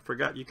realize, I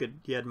forgot you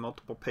had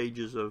multiple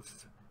pages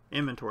of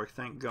inventory,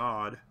 thank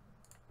God.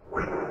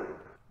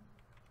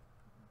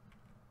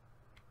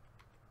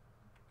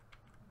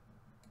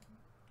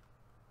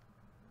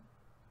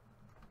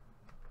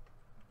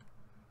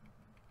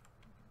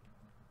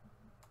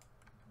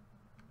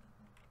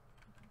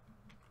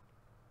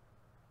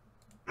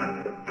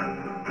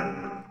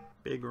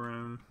 Big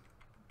room.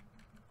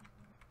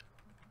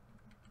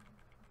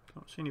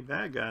 Don't see any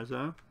bad guys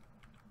though.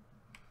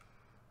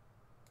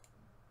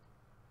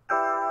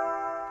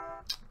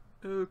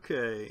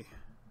 Okay.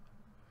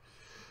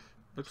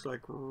 Looks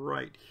like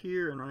right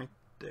here and right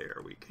there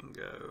we can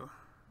go.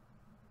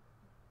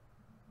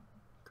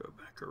 Go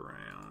back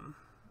around.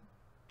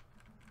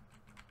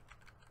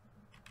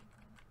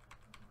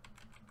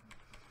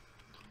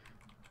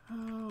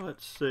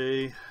 Let's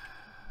see.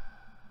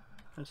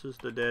 This is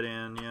the dead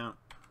end, yeah.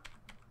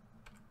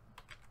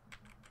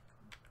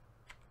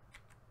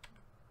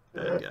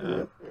 Bad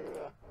guy.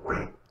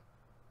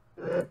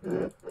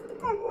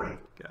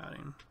 Got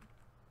him.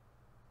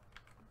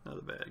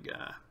 Another bad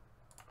guy.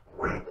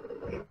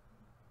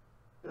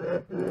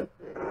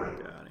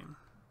 Got him.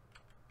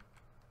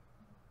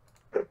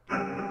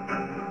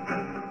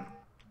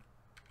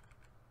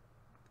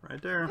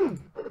 Right there.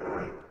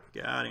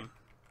 Got him.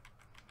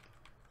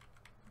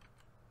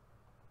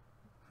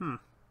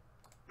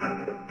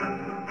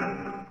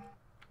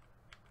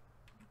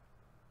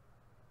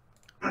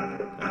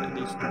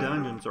 These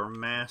dungeons are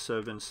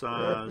massive in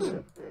size.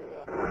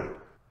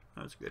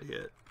 That was a good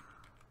hit.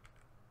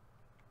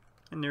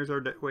 And there's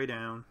our way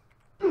down.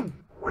 Got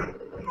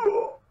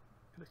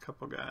a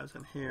couple guys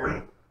in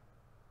here.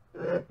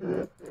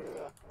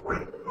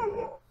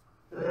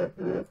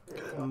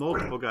 Got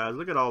multiple guys.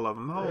 Look at all of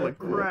them. Holy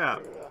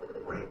crap.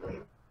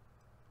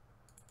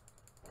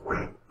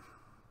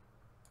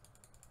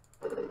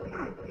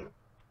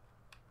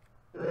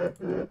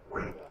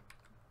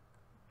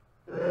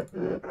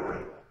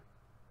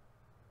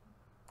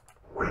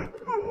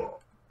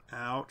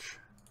 Ouch.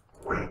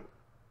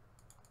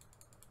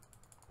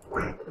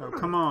 Oh,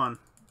 come on.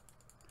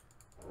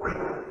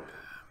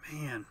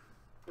 Man.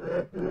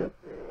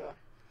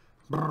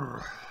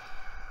 Brr.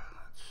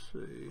 Let's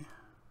see.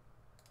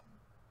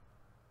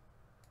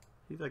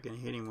 See if I can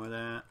hit him with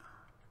that.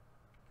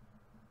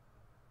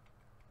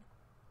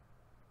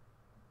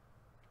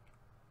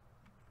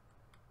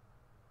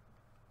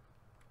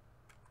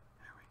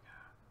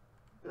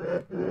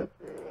 There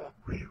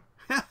we go.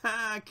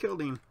 I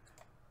killed him.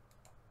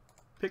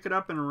 Pick it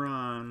up and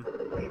run.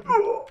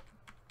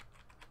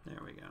 There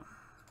we go.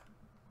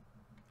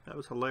 That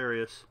was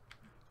hilarious.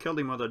 Killed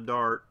him with a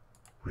dart.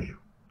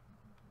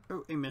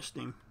 Oh, he missed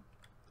him.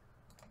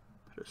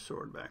 Put his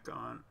sword back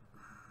on.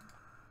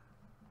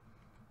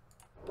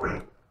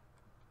 Oh,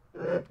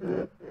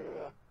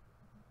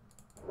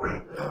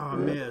 I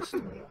missed.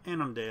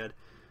 And I'm dead.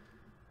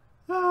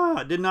 Oh,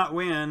 I did not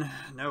win.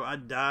 No, I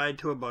died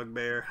to a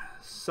bugbear.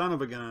 Son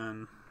of a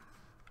gun.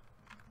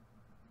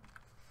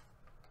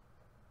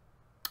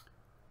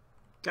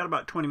 Got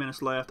about 20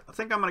 minutes left. I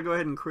think I'm going to go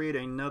ahead and create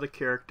another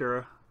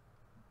character.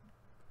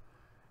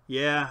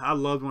 Yeah, I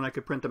loved when I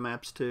could print the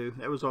maps too.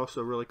 That was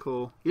also really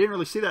cool. You didn't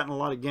really see that in a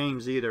lot of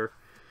games either,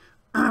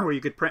 where you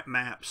could print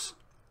maps.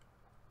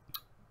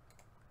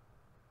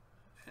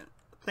 I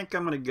think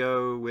I'm going to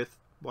go with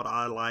what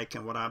I like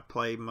and what I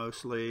play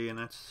mostly, and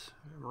that's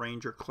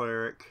Ranger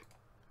Cleric.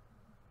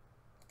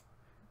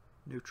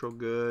 Neutral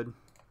good.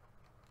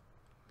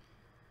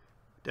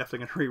 Definitely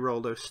going to re-roll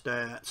those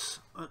stats.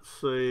 Let's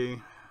see.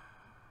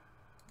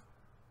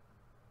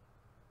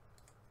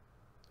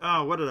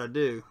 Oh, what did I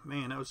do?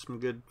 Man, that was some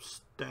good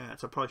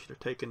stats. I probably should have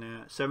taken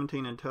that.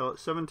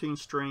 17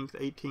 strength,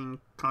 18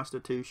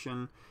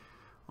 constitution,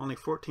 only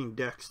 14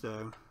 dex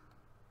though.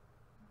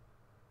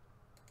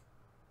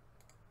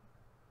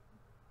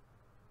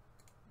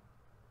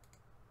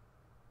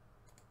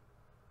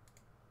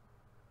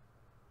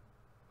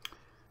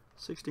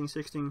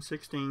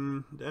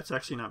 $16. That's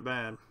actually not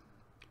bad.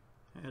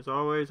 As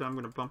always, I'm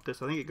going to bump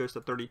this. I think it goes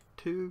to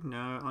 32.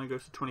 No, it only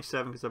goes to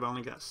 27 because I've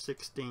only got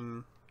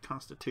 16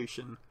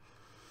 constitution.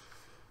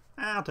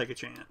 I'll take a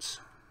chance.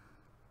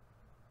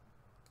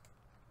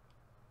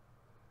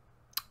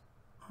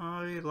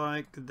 I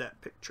like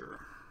that picture.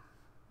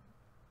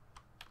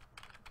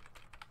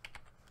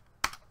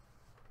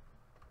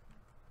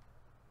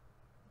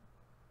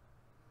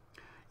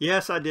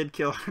 Yes, I did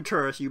kill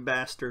Arturus, you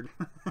bastard.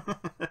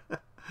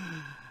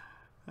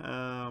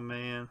 Oh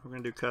man, we're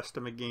gonna do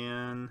custom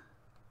again.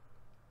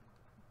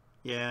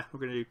 Yeah, we're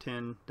gonna do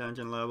 10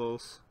 dungeon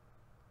levels.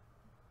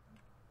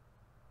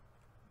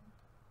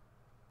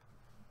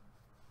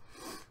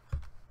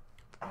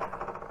 I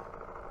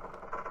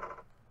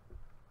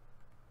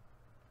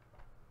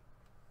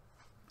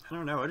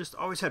don't know, I just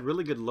always had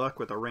really good luck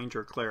with a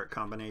Ranger Cleric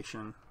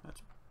combination.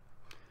 That's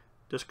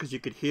just because you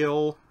could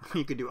heal,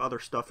 you could do other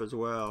stuff as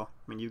well.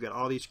 I mean, you've got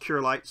all these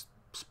Cure Light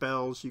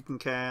spells you can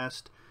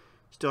cast.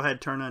 Still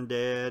had Turn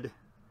Undead.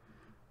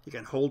 You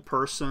can hold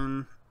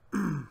person.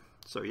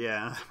 So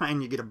yeah,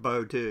 and you get a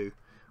bow too,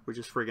 which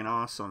is friggin'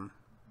 awesome.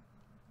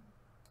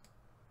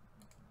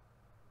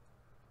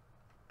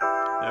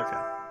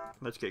 Okay,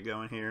 let's get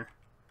going here.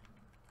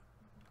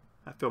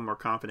 I feel more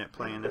confident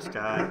playing this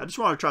guy. I just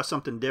want to try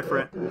something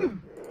different,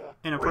 and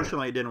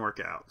unfortunately it didn't work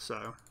out,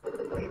 so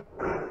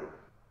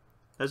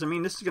doesn't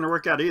mean this is going to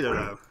work out either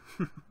though.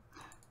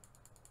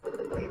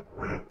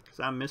 Because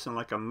I'm missing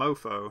like a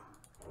mofo.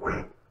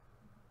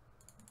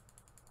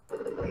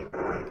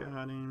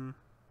 Got him.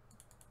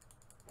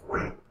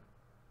 Got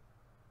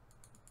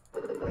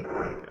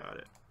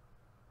it.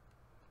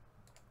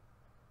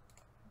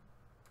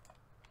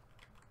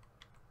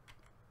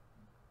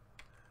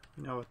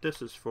 You know what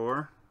this is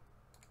for?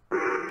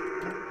 Take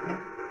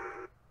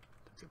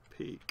a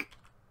peek.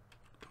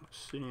 Don't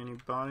see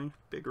anybody.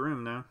 Big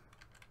room though.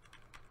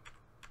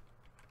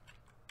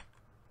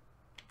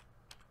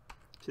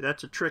 See,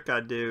 that's a trick I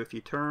do. If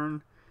you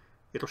turn,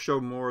 it'll show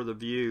more of the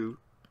view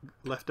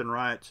left and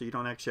right, so you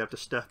don't actually have to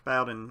step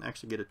out and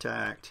actually get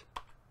attacked.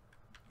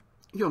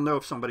 You'll know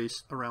if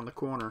somebody's around the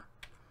corner.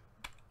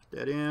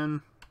 Dead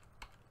end.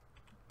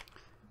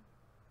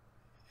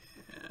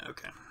 Yeah,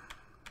 okay.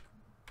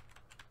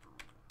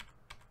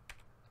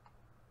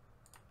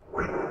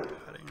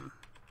 Got him.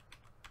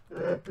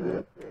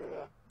 Okay.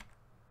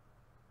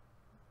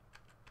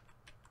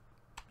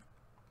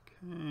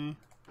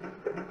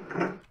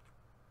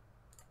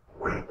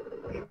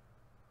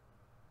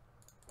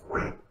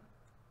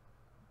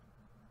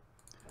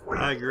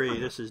 I agree,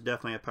 this is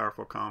definitely a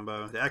powerful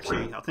combo.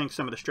 Actually, I think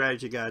some of the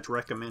strategy guides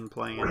recommend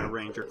playing a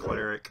Ranger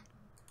Cleric.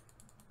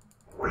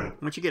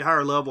 Once you get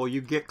higher level, you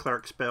get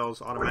cleric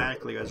spells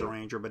automatically as a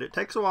ranger, but it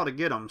takes a while to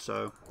get them,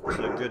 so it's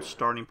a good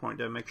starting point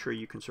to make sure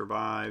you can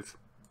survive.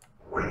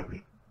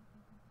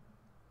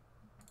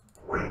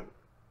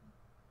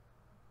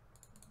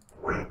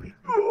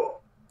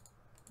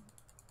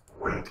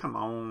 Come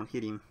on,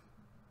 hit him.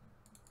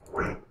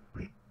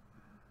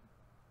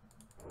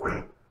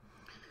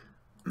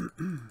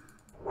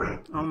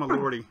 Oh my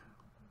lordy.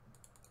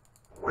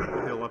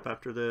 I'll heal up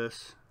after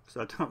this,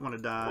 because I don't want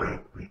to die.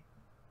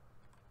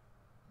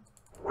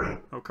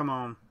 Oh, come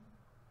on.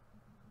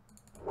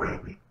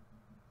 There we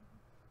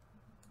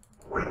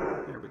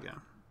go.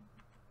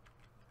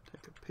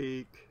 Take a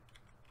peek.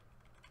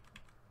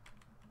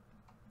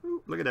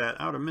 Ooh, look at that.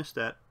 I would have missed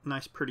that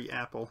nice pretty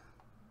apple.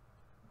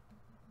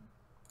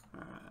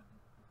 Alright.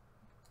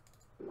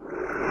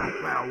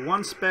 Wow,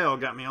 one spell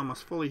got me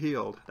almost fully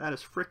healed. That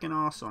is freaking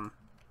awesome.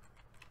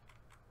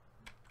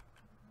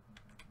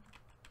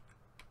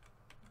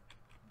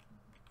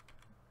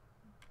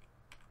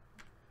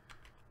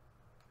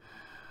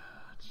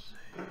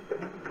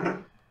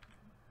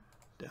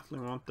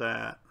 Definitely want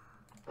that.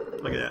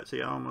 Look at that.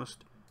 See, I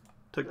almost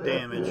took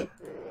damage.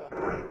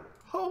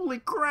 Holy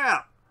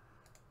crap!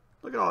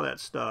 Look at all that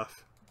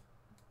stuff.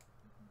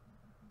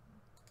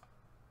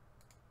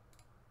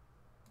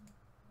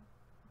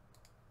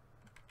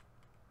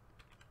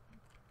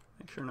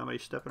 Make sure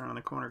nobody's stepping around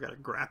the corner. Got a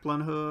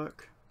grappling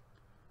hook.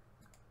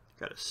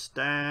 Got a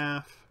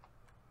staff.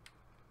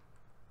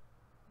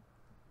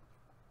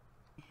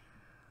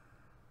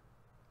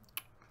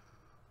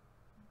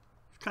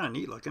 It's kind of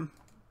neat looking.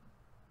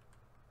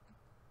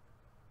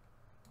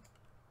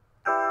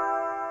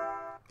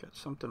 Got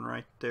something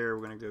right there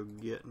we're going to go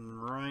getting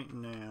right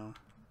now.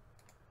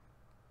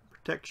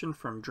 Protection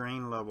from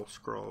drain level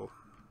scroll.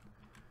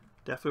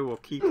 Definitely will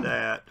keep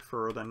that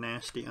for the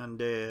nasty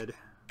undead.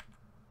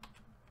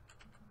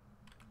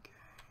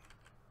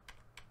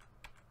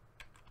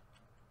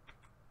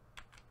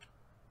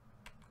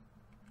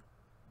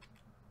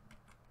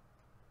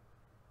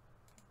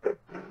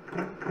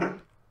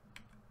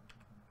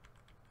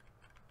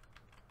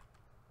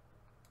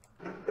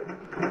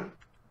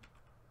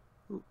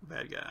 Ooh,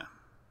 bad guy.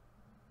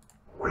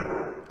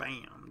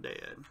 Bam,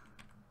 dead.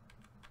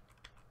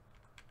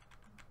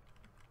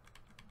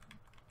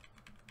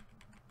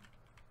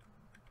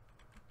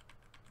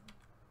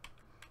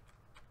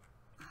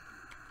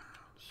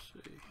 Let's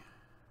see.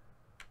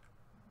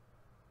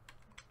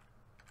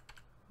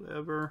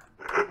 Lever.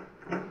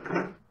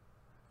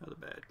 Another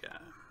bad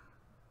guy.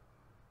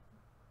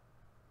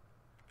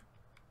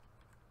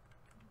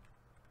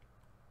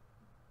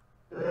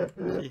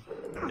 See,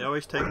 they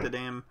always take the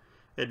damn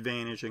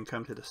advantage and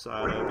come to the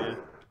side of you.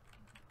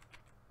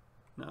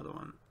 Another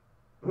one.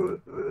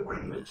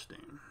 Missed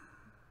him.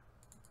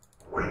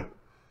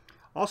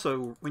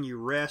 Also, when you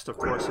rest, of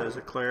course, as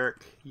a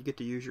cleric, you get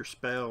to use your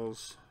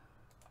spells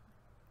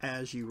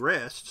as you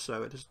rest,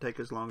 so it doesn't take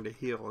as long to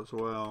heal as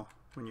well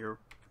when you're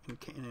in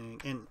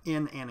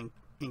an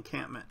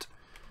encampment.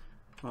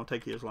 It won't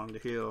take you as long to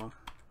heal.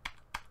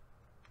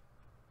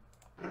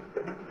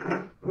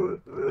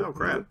 Oh,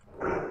 crap.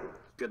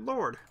 Good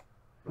lord.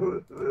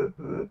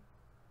 The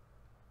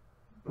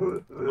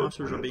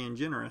monsters are being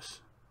generous.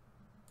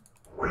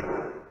 What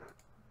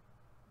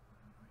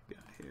we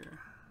got here?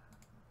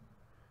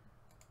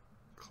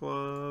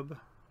 Club.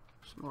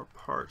 Some more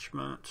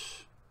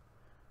parchment.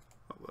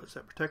 What was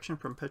that? Protection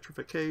from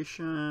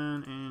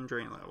petrification and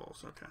drain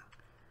levels. Okay.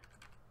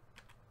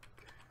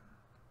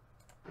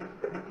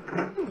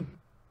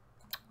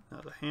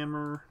 Now the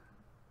hammer.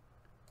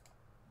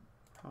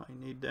 Probably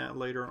need that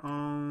later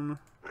on.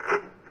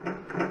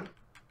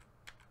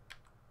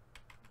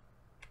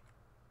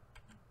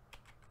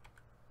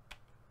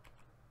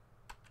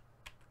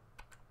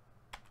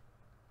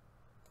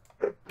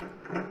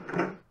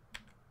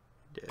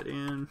 Dead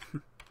end.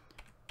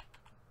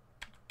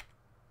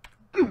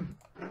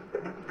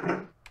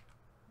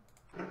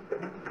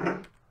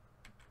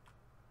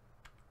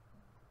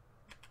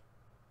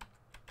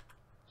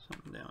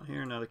 Something down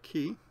here, another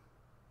key.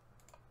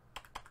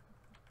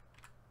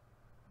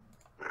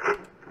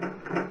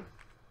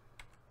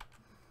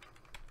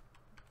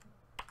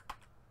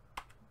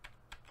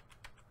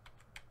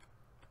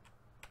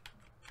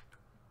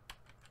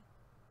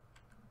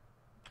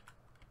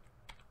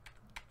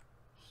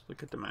 Let's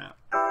look at the map.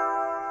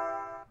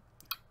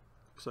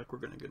 Looks like we're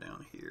going to go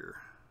down here.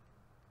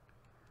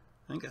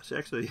 I think that's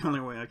actually the only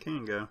way I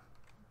can go.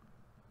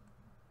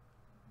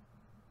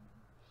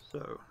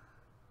 So.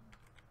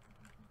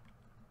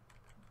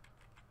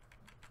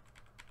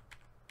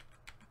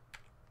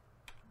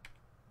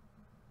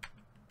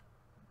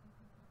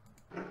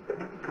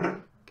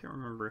 Can't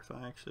remember if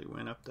I actually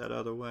went up that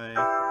other way.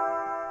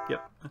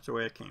 Yep, that's the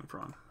way I came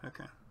from.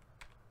 Okay.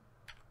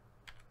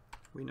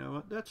 We know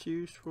what that's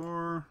used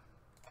for.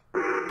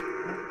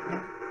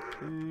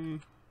 Okay.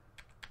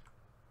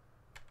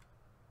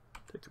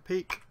 Take a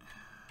peek.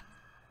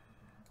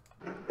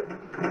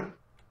 Don't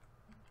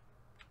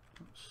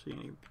see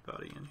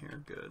anybody in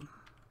here. Good.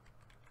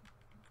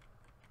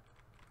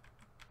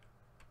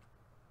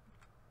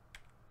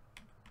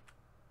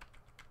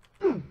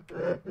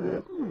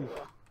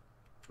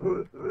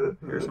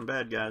 Here's some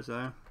bad guys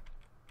though.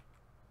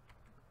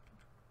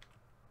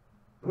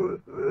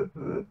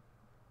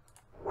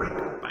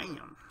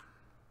 Bam!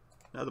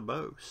 Another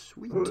bow.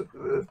 Sweet.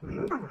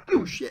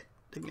 Oh shit!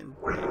 They're getting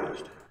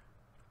damaged.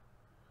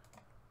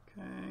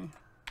 Okay.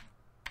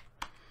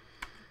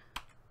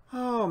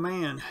 Oh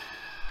man.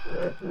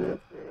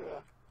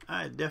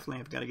 I definitely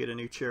have got to get a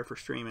new chair for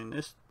streaming.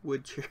 This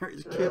wood chair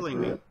is killing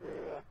me.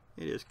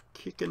 It is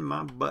kicking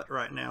my butt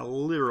right now,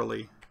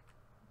 literally.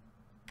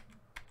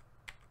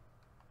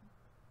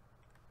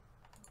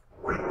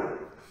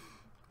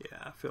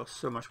 Yeah, I feel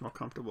so much more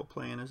comfortable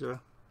playing as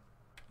a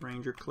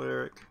ranger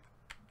cleric.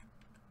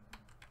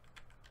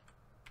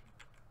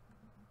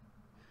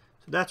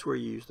 So that's where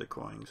you use the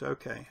coins.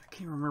 Okay, I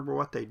can't remember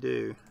what they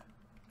do.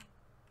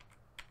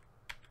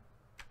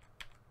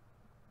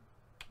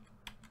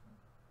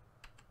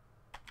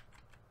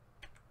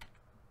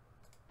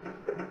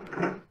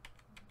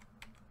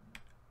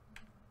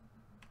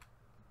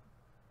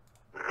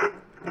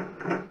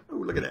 Oh,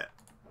 look at that.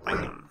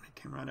 Bam! It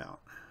came right out.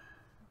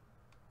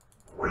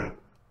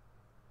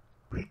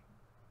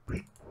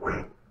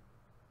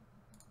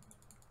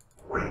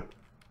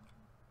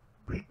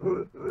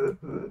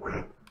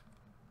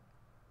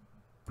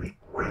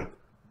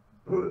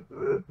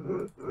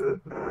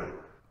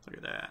 Look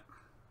at that.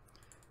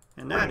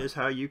 And that is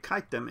how you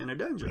kite them in a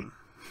dungeon.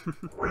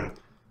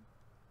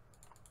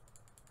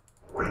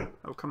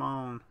 Oh, come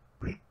on.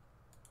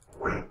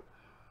 Lordy.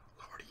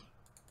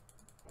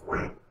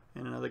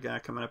 And another guy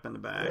coming up in the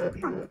back.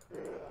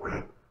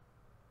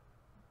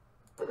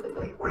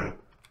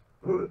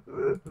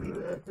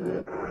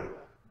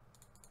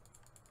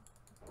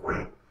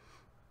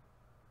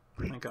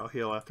 I think I'll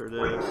heal after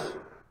this.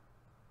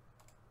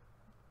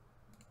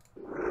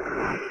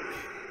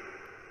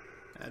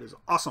 That is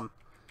awesome.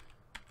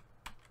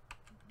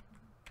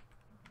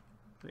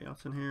 Anything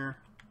else in here?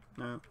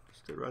 No,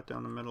 stood right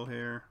down the middle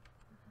here.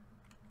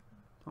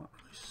 Don't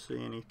really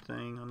see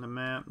anything on the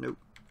map. Nope.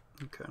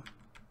 Okay.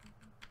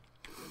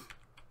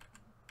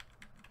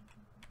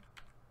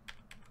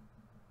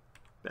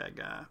 Bad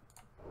guy.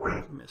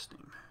 Missed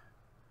him.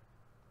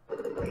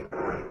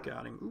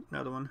 Got him. Ooh,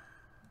 another one.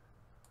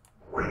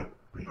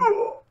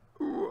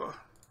 Ooh.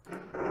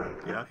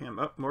 Got him.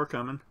 Up, more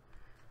coming.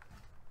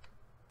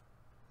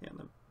 Yeah,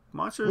 the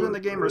monsters in the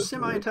game are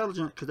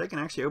semi-intelligent because they can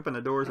actually open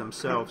the doors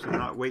themselves and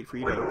not wait for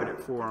you to open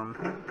it for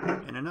them.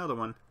 And another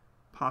one.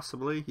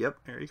 Possibly. Yep,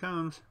 here he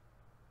comes.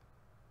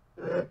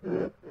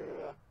 Bam.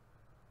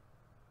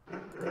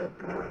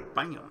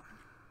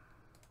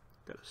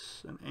 Got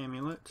us an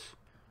amulet.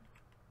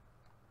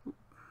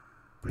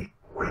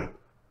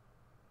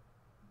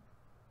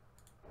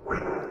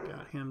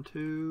 Got him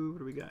too. What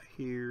do we got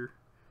here?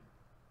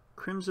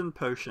 Crimson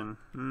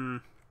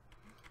Potion.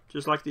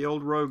 Just like the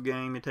old rogue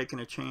game, you're taking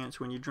a chance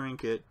when you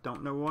drink it.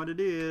 Don't know what it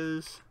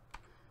is.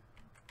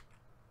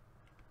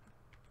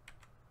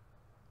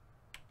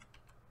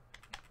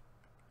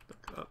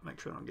 Look up, make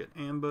sure I don't get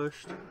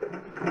ambushed.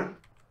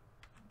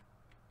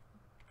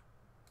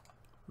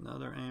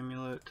 Another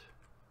amulet.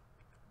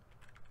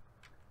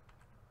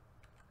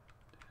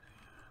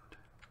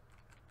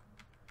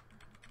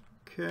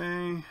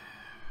 Okay,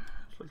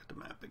 let's look at the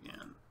map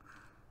again.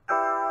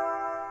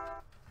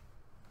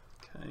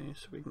 Okay,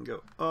 so we can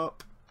go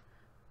up.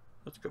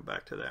 Let's go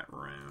back to that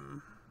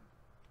room.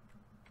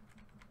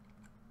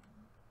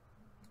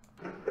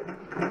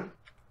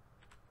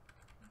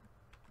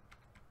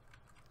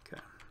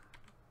 Okay.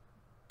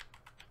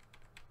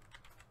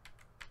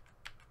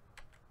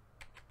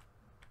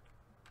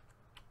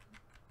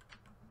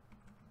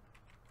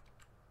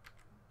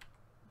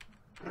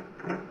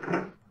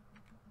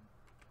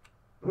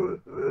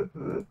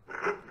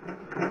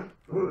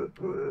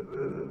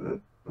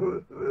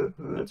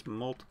 That's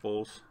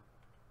multiples.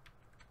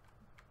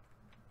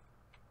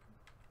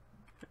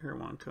 Here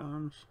one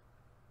comes.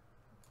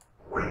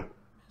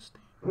 Missed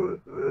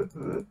him. Missed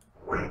him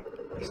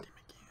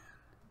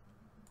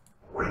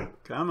again.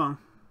 Come on.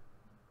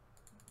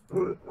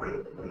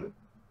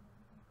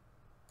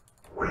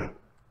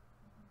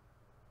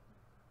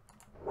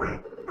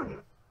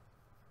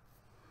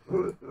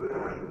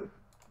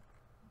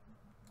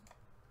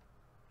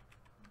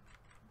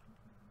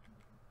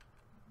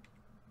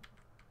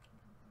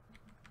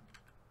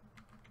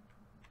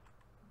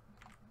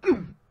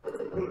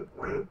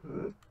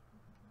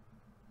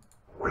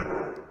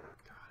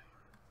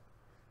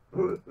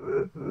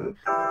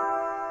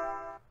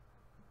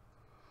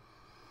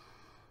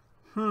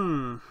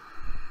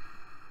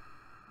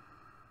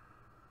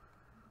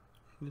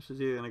 This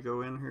is either going to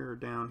go in here or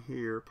down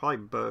here. Probably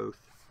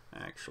both,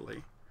 actually.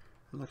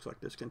 It looks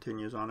like this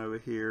continues on over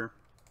here.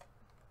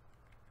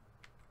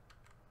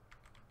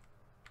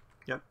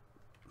 Yep.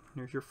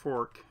 Here's your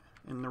fork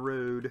in the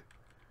road.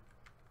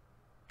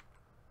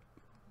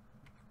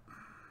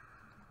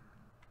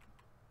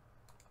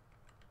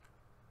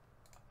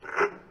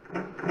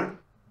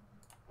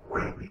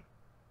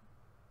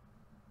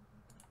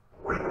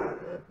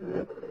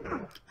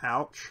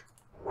 Ouch.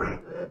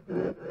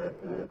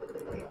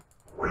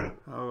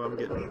 Oh, I'm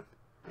getting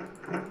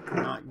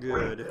Not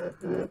good.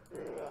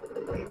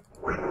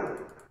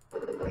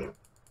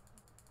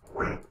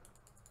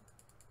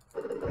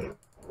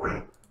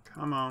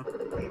 Come on.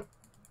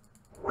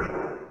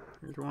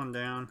 Here's one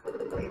down.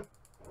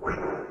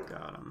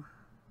 Got him.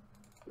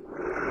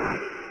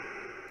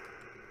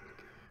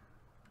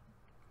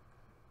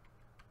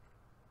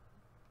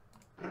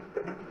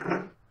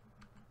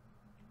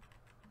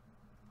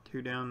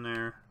 Two down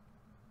there.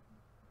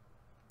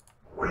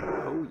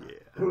 Oh yeah.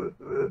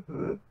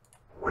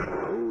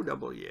 Oh,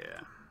 double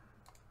yeah.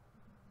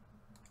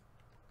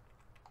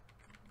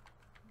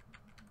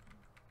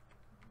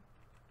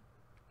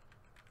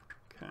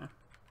 Okay.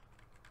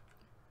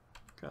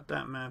 Got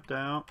that mapped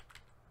out.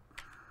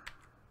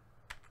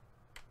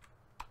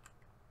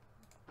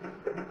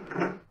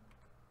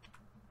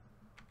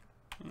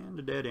 And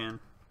a dead end.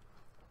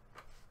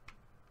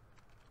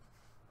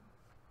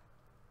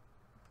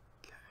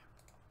 Okay.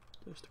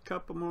 Just a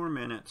couple more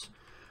minutes.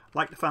 I'd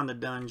like to find the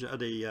dungeon,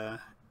 the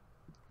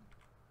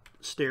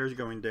stairs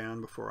going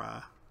down before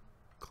I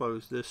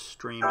close this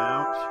stream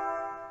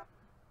out.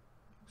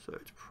 So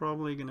it's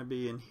probably going to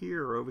be in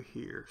here or over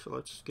here. So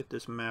let's get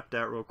this mapped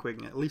out real quick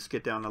and at least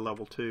get down to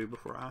level 2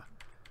 before I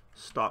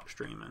stop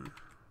streaming.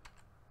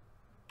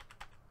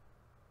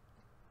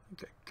 I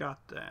think I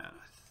got that,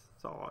 I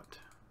thought.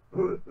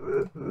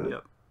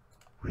 Yep.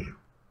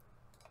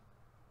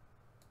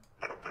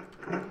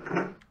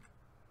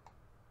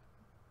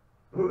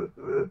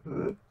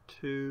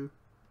 Two.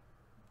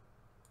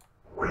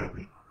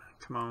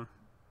 Come on.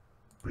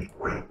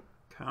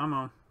 Come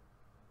on.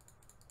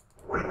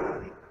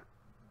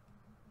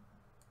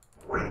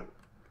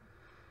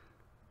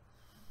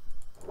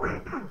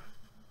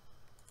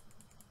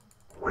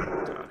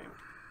 Got him.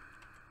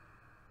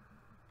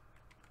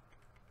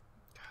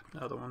 Got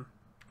another one.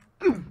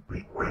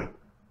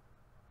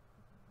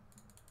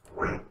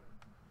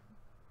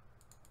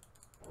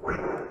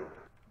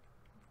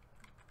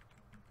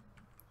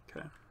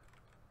 Okay.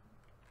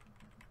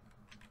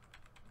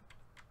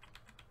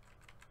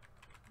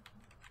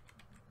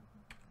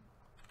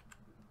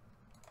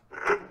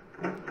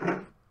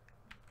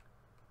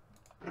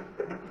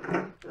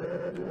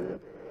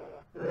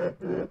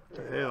 What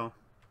the hell?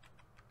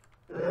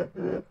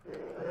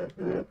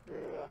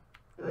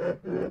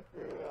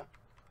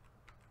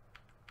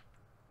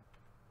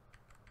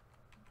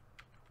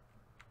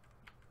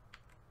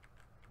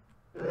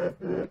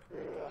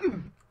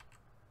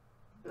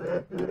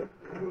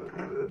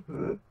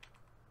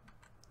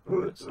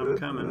 I'm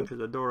coming because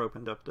the door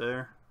opened up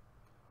there.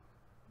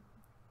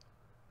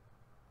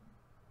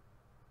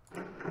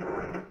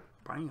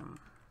 Bam.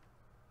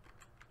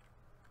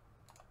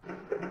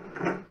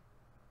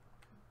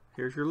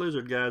 Here's your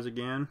lizard guys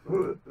again.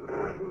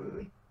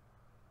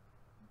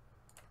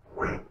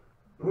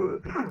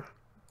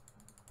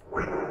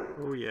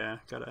 Oh yeah,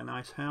 got a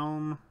nice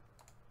helm.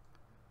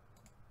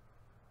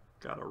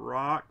 Got a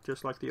rock,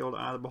 just like the old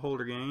Eye of the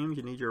Beholder games.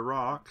 You need your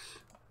rocks.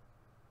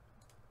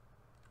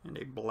 And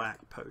a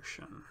black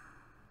potion.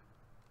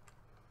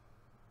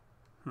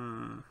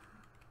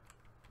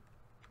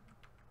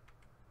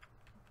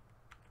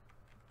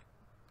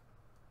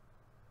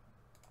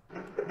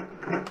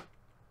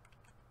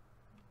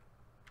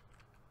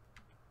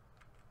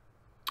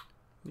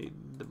 Need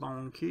the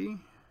bone key.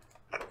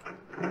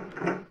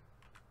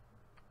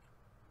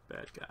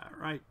 Bad guy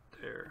right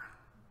there.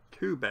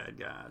 Two bad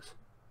guys.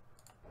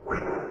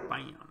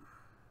 Bam.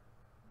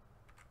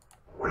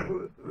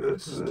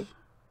 Missed.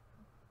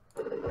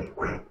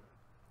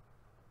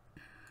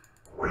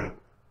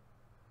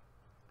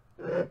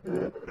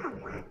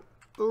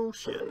 Oh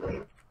shit.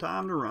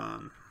 Time to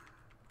run.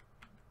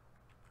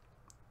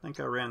 I think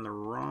I ran the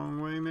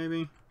wrong way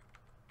maybe.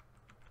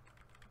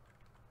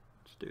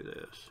 Let's do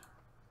this.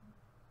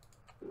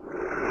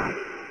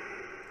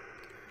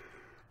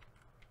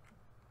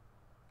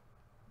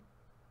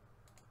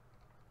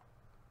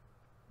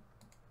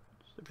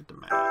 Let's look at the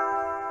map.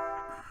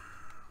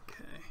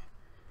 Okay.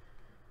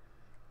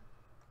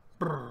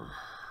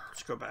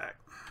 Let's go back.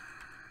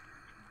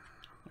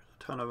 There's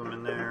a ton of them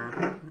in there.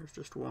 There's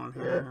just one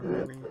here.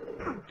 Maybe.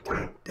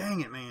 God,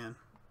 dang it, man.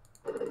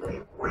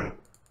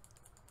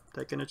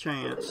 Taking a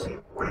chance.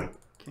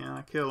 Can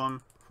I kill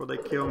them before they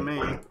kill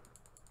me?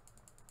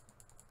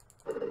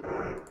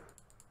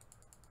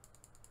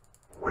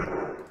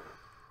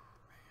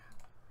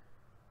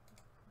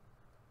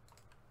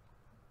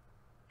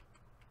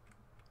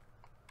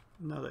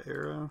 Another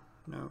arrow?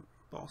 No,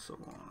 balsa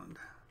wand.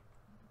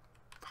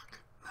 Fuck,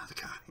 another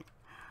guy.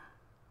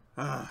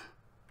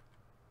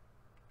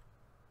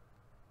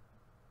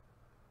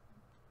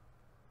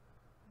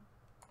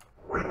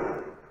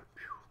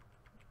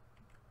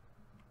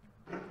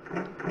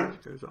 This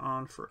goes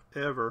on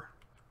forever.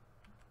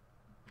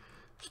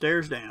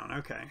 Stairs down,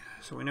 okay.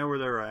 So we know where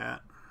they're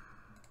at.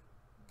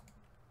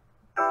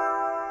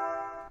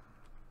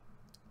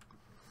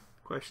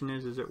 Question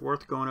is it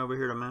worth going over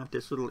here to map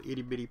this little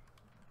itty bitty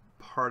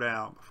part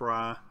out before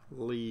I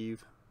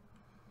leave?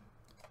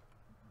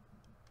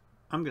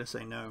 I'm gonna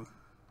say no.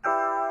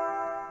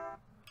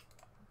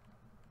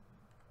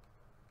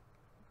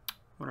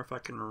 Wonder wonder if I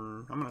can...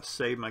 I'm going to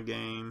save my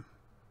game.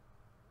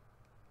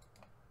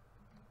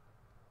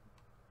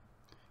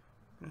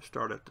 I'm going to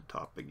start at the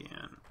top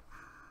again.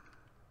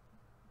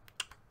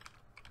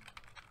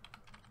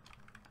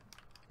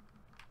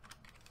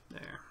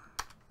 There.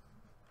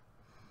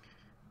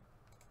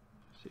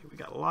 See, we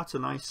got lots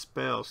of nice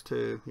spells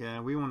too. Yeah,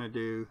 we want to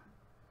do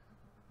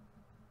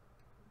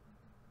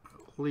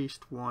at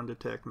least one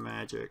detect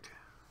magic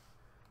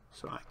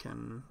so I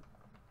can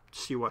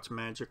see what's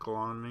magical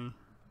on me.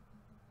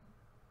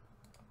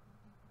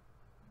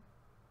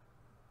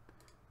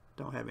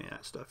 Don't have any of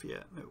that stuff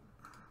yet. Nope.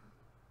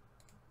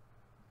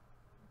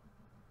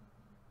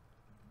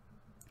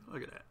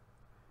 Look at that.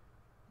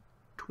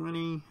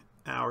 20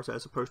 hours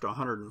as opposed to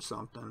 100 and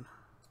something.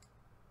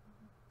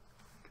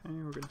 Okay,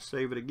 we're going to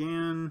save it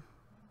again.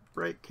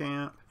 Break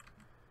camp.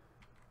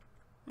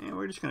 And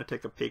we're just going to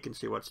take a peek and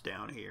see what's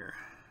down here.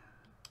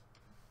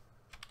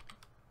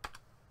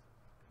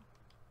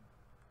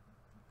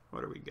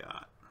 What do we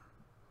got?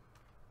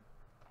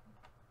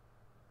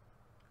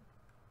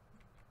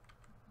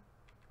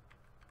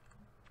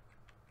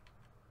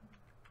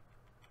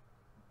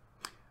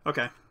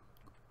 Okay.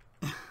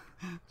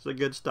 It's a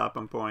good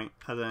stopping point,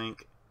 I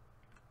think.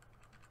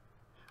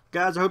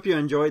 Guys, I hope you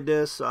enjoyed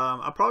this.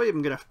 I probably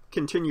am going to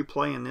continue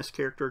playing this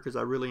character because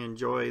I really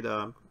enjoy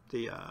the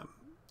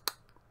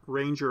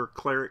Ranger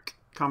Cleric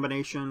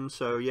combination.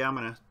 So yeah, I'm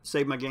going to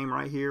save my game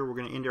right here. We're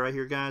going to end it right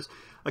here, guys.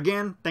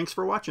 Again, thanks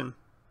for watching.